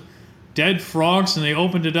box of dead frogs and they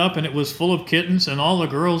opened it up and it was full of kittens and all the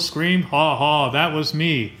girls screamed, 'Ha ha, that was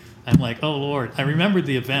me'?" I'm like, "Oh Lord." I remembered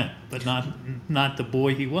the event, but not the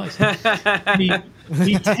boy he was.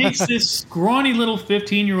 He takes this scrawny little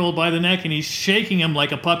 15-year-old by the neck and he's shaking him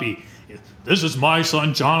like a puppy. "This is my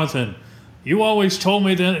son, Jonathan. You always told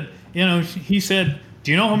me that," he said,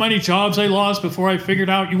 "Do you know how many jobs I lost before I figured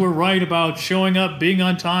out you were right about showing up, being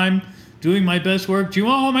on time, doing my best work? Do you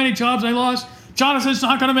know how many jobs I lost? Jonathan's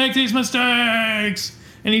not going to make these mistakes."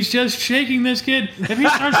 And he's just shaking this kid. "If he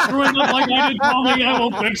starts screwing up like I did, call me, I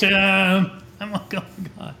will fix him." I'm like, "Oh my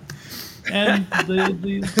God." And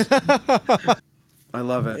I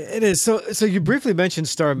love it. It is. So you briefly mentioned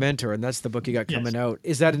Star Mentor, and that's the book you got coming out.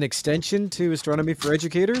 Is that an extension to Astronomy for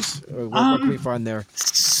Educators? Or what can we find there?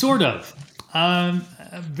 Sort of. A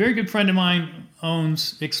very good friend of mine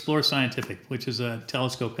owns Explore Scientific, which is a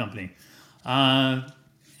telescope company.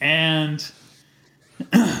 And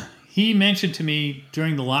he mentioned to me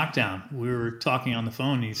during the lockdown, we were talking on the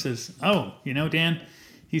phone, and he says, "Oh, Dan,"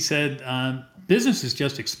 he said, "business has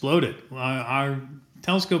just exploded. Our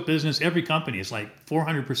telescope business, every company is like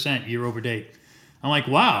 400% year over date." I'm like,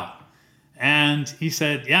 "Wow." And he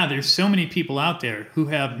said, "Yeah, there's so many people out there who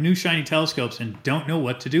have new shiny telescopes and don't know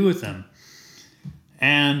what to do with them."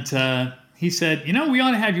 And he said, "We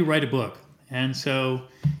ought to have you write a book." And so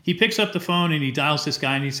he picks up the phone and he dials this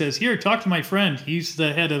guy and he says, "Here, talk to my friend. He's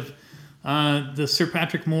the head of the Sir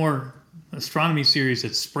Patrick Moore astronomy series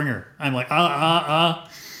at Springer." I'm like,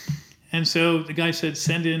 And so the guy said,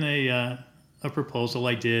 "Send in a proposal."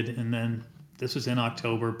 I did. And then this was in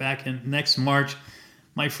October. Back in next March,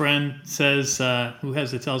 my friend says, who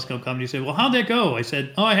has the telescope company, said, "Well, how'd that go?" I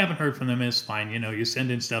said, "Oh, I haven't heard from them. It's fine. You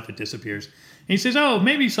send in stuff, it disappears." And he says, "Oh,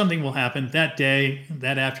 maybe something will happen." That day,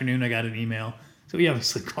 that afternoon, I got an email. So he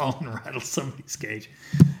obviously called and rattled somebody's cage.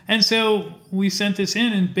 And so we sent this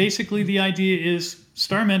in, and basically the idea is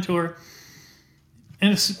Star Mentor.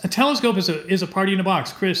 And a telescope is a party in a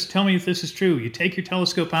box. Chris, tell me if this is true. You take your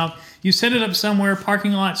telescope out, you set it up somewhere,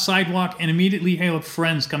 parking lot, sidewalk, and immediately you have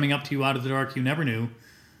friends coming up to you out of the dark you never knew.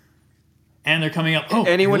 And they're coming up. "Oh,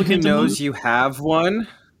 anyone who knows you have one."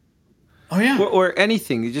 Oh yeah. Or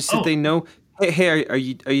anything, just that they know. Hey, are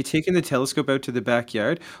you taking the telescope out to the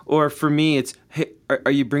backyard? Or for me, it's, "Hey,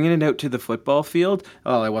 are you bringing it out to the football field?"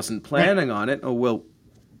 "Oh, I wasn't planning on it." "Oh, well,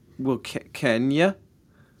 can ya?"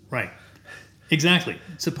 Right. Exactly.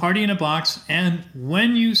 It's a party in a box, and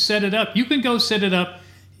when you set it up, you can go set it up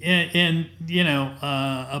in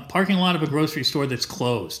a parking lot of a grocery store that's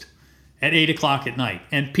closed at 8:00 at night,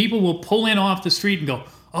 and people will pull in off the street and go,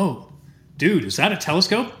 "Oh, dude, is that a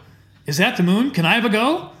telescope? Is that the moon? Can I have a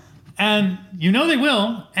go?" And they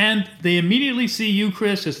will, and they immediately see you,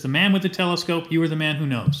 Chris, as the man with the telescope. You are the man who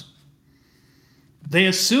knows. They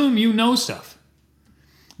assume you know stuff.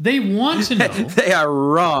 They want to know. They are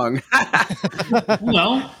wrong.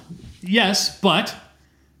 Well, yes, but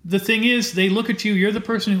the thing is, they look at you. You're the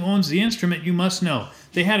person who owns the instrument. You must know.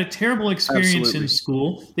 They had a terrible experience in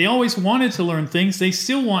school. They always wanted to learn things. They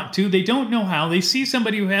still want to. They don't know how. They see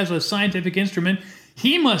somebody who has a scientific instrument.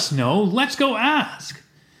 He must know. Let's go ask.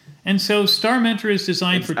 And so Star Mentor is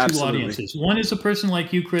designed for two Absolutely. audiences. One is a person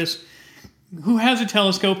like you, Chris, who has a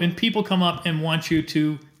telescope and people come up and want you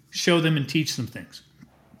to show them and teach them things.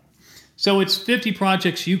 So it's 50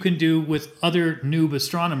 projects you can do with other noob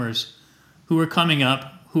astronomers who are coming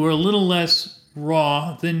up, who are a little less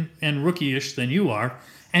raw and rookie-ish than you are.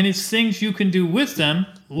 And it's things you can do with them,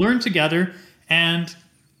 learn together, and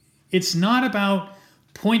it's not about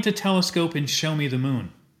point a telescope and show me the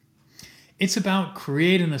moon. It's about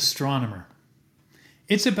create an astronomer.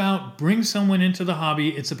 It's about bring someone into the hobby.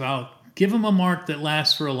 It's about give them a mark that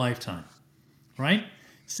lasts for a lifetime, right?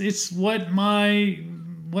 It's what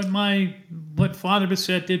Father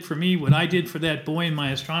Bassett did for me, what I did for that boy in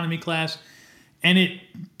my astronomy class, and it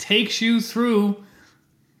takes you through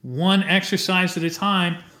one exercise at a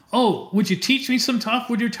time. Oh, would you teach me some stuff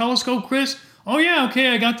with your telescope, Chris? Oh yeah, okay,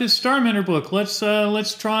 I got this Star Mentor book. Let's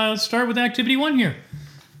start with activity 1 here.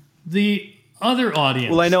 The other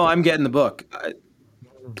audience. Well, I know I'm getting the book.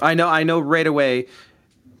 I know right away.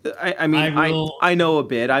 I know a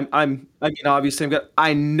bit. Obviously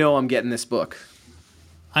I know I'm getting this book.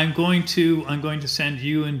 I'm going to send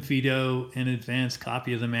you and Vito an advanced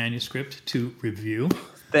copy of the manuscript to review.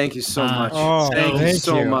 Thank you so much. Thank you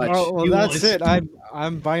so much. Oh, well, that's it.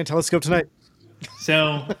 I'm buying a telescope tonight.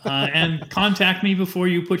 So, and contact me before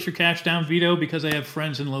you put your cash down, Vito, because I have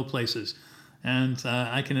friends in low places. And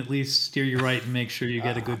I can at least steer you right and make sure you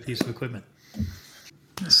get a good piece of equipment.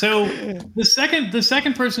 So the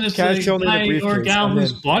second person is the guy or gal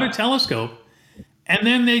who's bought a telescope, and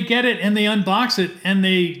then they get it and they unbox it and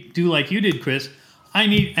they do like you did, Chris.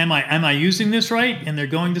 Am I using this right? And they're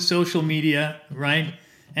going to social media, right?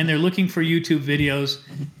 And they're looking for YouTube videos,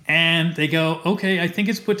 and they go, okay, I think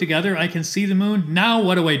it's put together. I can see the moon. Now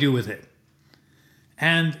what do I do with it?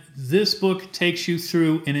 And this book takes you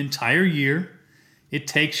through an entire year. It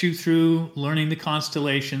takes you through learning the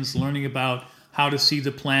constellations, learning about how to see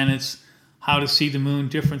the planets, how to see the moon,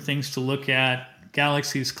 different things to look at,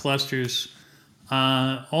 galaxies, clusters,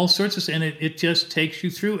 all sorts of, and it just takes you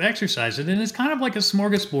through exercises. And it's kind of like a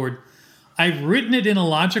smorgasbord. I've written it in a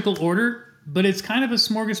logical order, but it's kind of a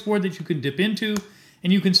smorgasbord that you can dip into,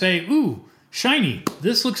 and you can say, ooh, shiny,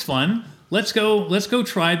 this looks fun. Let's go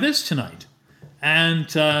try this tonight. And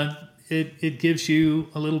it gives you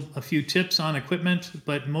a few tips on equipment,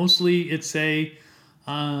 but mostly it's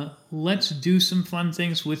let's do some fun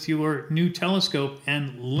things with your new telescope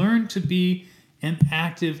and learn to be an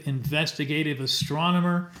active, investigative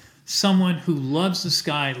astronomer, someone who loves the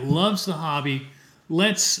sky, loves the hobby.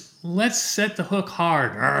 Let's set the hook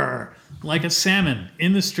hard, like a salmon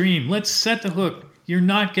in the stream. Let's set the hook. You're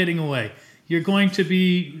not getting away. You're going to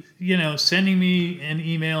be, sending me an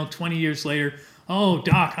email 20 years later. Oh,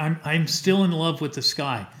 Doc, I'm still in love with the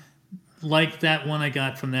sky. Like that one I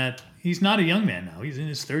got from that. He's not a young man now. He's in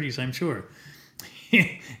his 30s, I'm sure.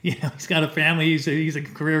 He's got a family. He's a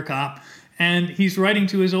career cop. And he's writing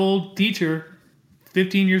to his old teacher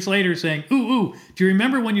 15 years later saying, ooh, do you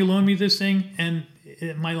remember when you loaned me this thing? And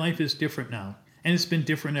my life is different now. And it's been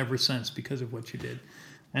different ever since because of what you did.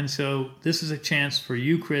 And so this is a chance for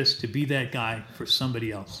you, Chris, to be that guy for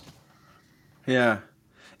somebody else. Yeah.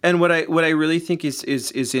 And what I really think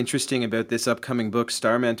is interesting about this upcoming book,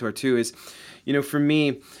 Star Mentor 2, is, for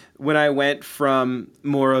me, when I went from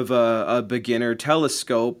more of a beginner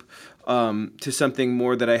telescope to something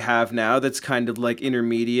more that I have now that's kind of like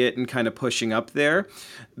intermediate and kind of pushing up there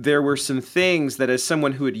were some things that as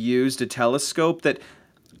someone who had used a telescope that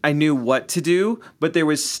I knew what to do, but there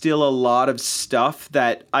was still a lot of stuff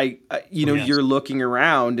that you're looking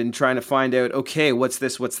around and trying to find out, okay, what's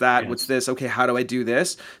this, what's that, what's this, okay, how do I do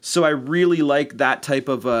this? So I really like that type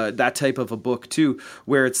of a book too,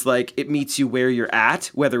 where it's like it meets you where you're at,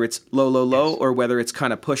 whether it's low, or whether it's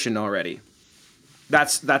kind of pushing already.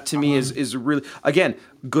 That to me is really, again,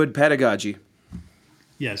 good pedagogy.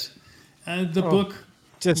 Yes, the book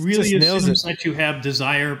really assumes that you have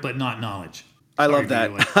desire but not knowledge. I love that.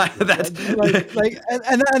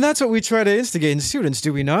 And that's what we try to instigate in students,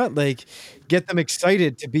 do we not? Like, get them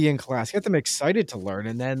excited to be in class, get them excited to learn,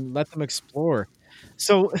 and then let them explore.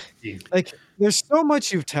 So, there's so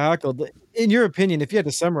much you've tackled. In your opinion, if you had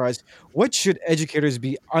to summarize, what should educators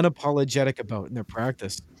be unapologetic about in their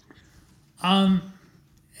practice?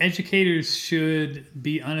 Educators should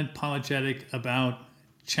be unapologetic about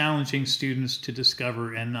challenging students to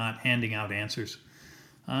discover and not handing out answers.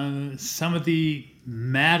 Some of the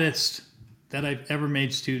maddest that I've ever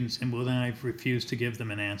made students, and then I've refused to give them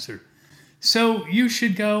an answer. So you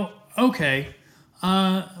should go, okay,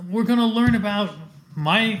 we're going to learn about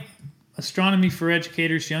my Astronomy for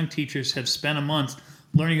Educators. Young teachers have spent a month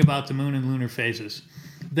learning about the moon and lunar phases.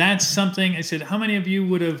 that's something, I said, how many of you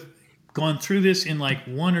would have gone through this in like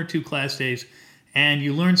 1 or 2 class days, and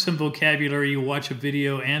you learn some vocabulary, you watch a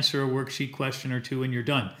video, answer a worksheet question or 2, and you're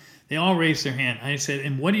done? They all raised their hand. I said,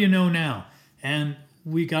 and what do you know now? And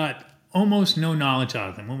we got almost no knowledge out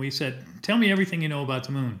of them. When we said, tell me everything you know about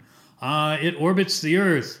the moon. It orbits the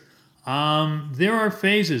Earth. There are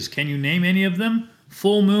phases. Can you name any of them?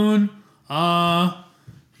 Full moon?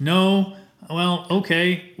 No. Well,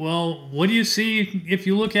 okay. Well, what do you see if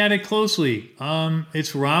you look at it closely?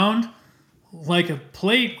 It's round, like a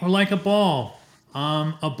plate or like a ball.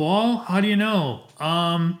 A ball? How do you know?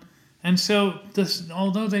 And so,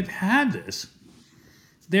 although they've had this,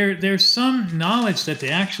 there's some knowledge that they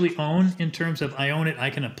actually own in terms of, I own it, I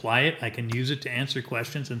can apply it, I can use it to answer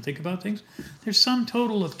questions and think about things. Their sum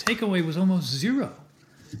total of takeaway was almost 0.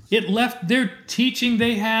 It left, their teaching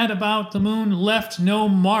they had about the moon left no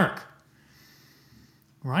mark.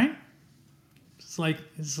 Right? It's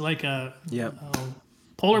like a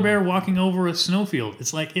polar bear walking over a snowfield.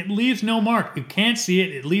 It's like, it leaves no mark. You can't see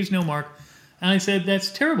it, it leaves no mark. And I said, that's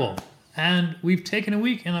terrible. And we've taken a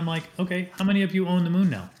week, and I'm like, okay, how many of you own the moon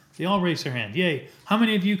now? They all raise their hand. Yay. How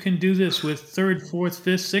many of you can do this with 3rd, 4th,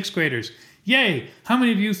 5th, 6th graders? Yay. How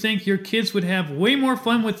many of you think your kids would have way more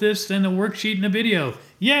fun with this than the worksheet and a video?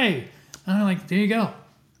 Yay. And I'm like, there you go.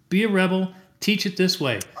 Be a rebel. Teach it this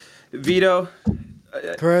way. Vito,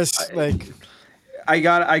 Chris, I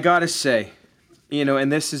gotta say,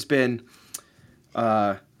 and this has been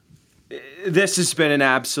an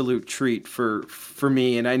absolute treat for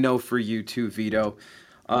me, and I know for you too, Vito.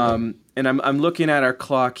 And I'm looking at our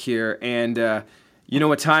clock here, and you know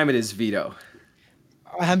what time it is, Vito?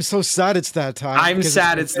 I'm so sad it's that time. I'm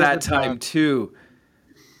sad it's that time too.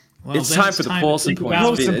 Well, it's time for the Polson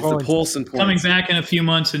points. It's the Polson points. Coming back in a few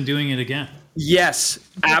months and doing it again. Yes,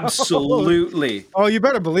 absolutely. Oh, you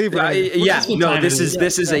better believe it. Yeah, no, this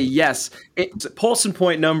is a yes. It's Polson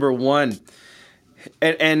point number 1,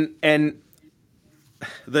 and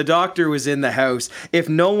the doctor was in the house. If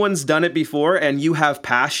no one's done it before and you have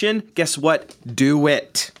passion, guess what? Do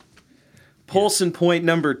it. Polson point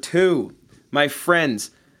number 2, my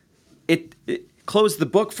friends. It close the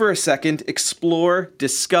book for a second. Explore,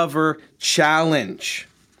 discover, challenge.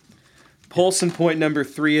 Polson point number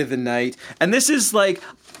 3 of the night. And this is like,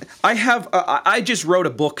 I just wrote a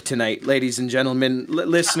book tonight, ladies and gentlemen,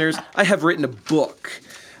 listeners. I have written a book,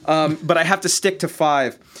 but I have to stick to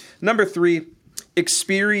 5. Number 3,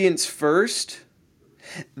 experience first,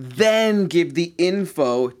 then give the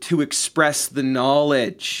info to express the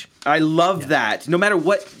knowledge. I love that. No matter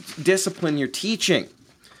what discipline you're teaching.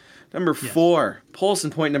 Number 4, Polson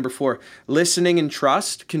point number 4, listening and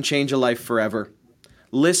trust can change a life forever.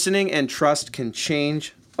 Listening and trust can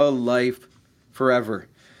change a life forever.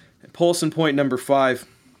 Polson point number 5,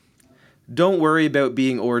 don't worry about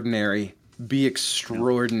being ordinary. Be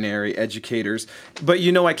extraordinary, educators. But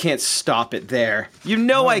I can't stop it there.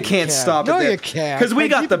 I can't stop it there. No, you can't. Because we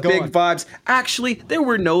got the big vibes. Actually, there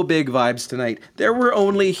were no big vibes tonight. There were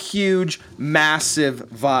only huge, massive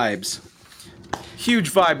vibes.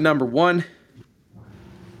 Huge vibe number 1.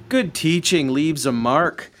 Good teaching leaves a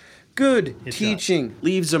mark. Good teaching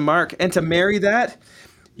leaves a mark. And to marry that,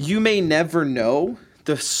 you may never know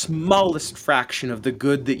the smallest fraction of the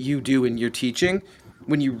good that you do in your teaching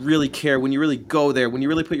when you really care, when you really go there, when you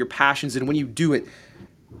really put your passions in, when you do it.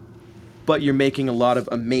 But you're making a lot of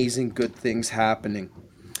amazing good things happening.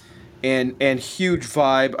 And huge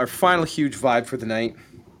vibe, our final huge vibe for the night.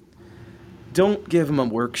 Don't give them a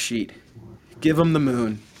worksheet. Give them the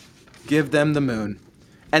moon. Give them the moon.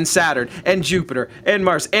 And Saturn, and Jupiter, and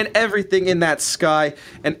Mars, and everything in that sky.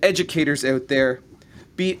 And educators out there,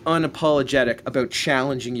 be unapologetic about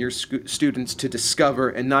challenging your students to discover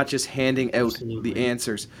and not just handing out the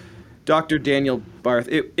answers. Dr. Daniel Barth,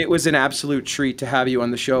 it was an absolute treat to have you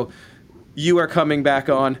on the show. You are coming back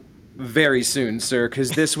on very soon, sir,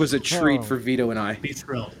 because this was a treat for Vito and I. Be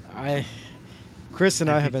thrilled. Chris and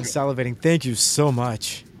I have been salivating. Thank you so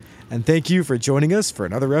much. And thank you for joining us for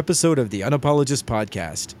another episode of the Unapologist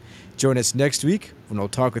Podcast. Join us next week when we'll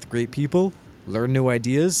talk with great people, learn new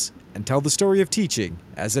ideas, and tell the story of teaching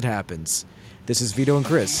as it happens. This is Vito and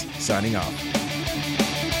Chris, signing off.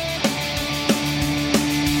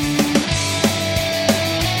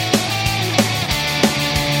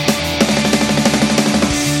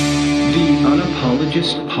 The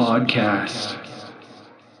Unapologist Podcast.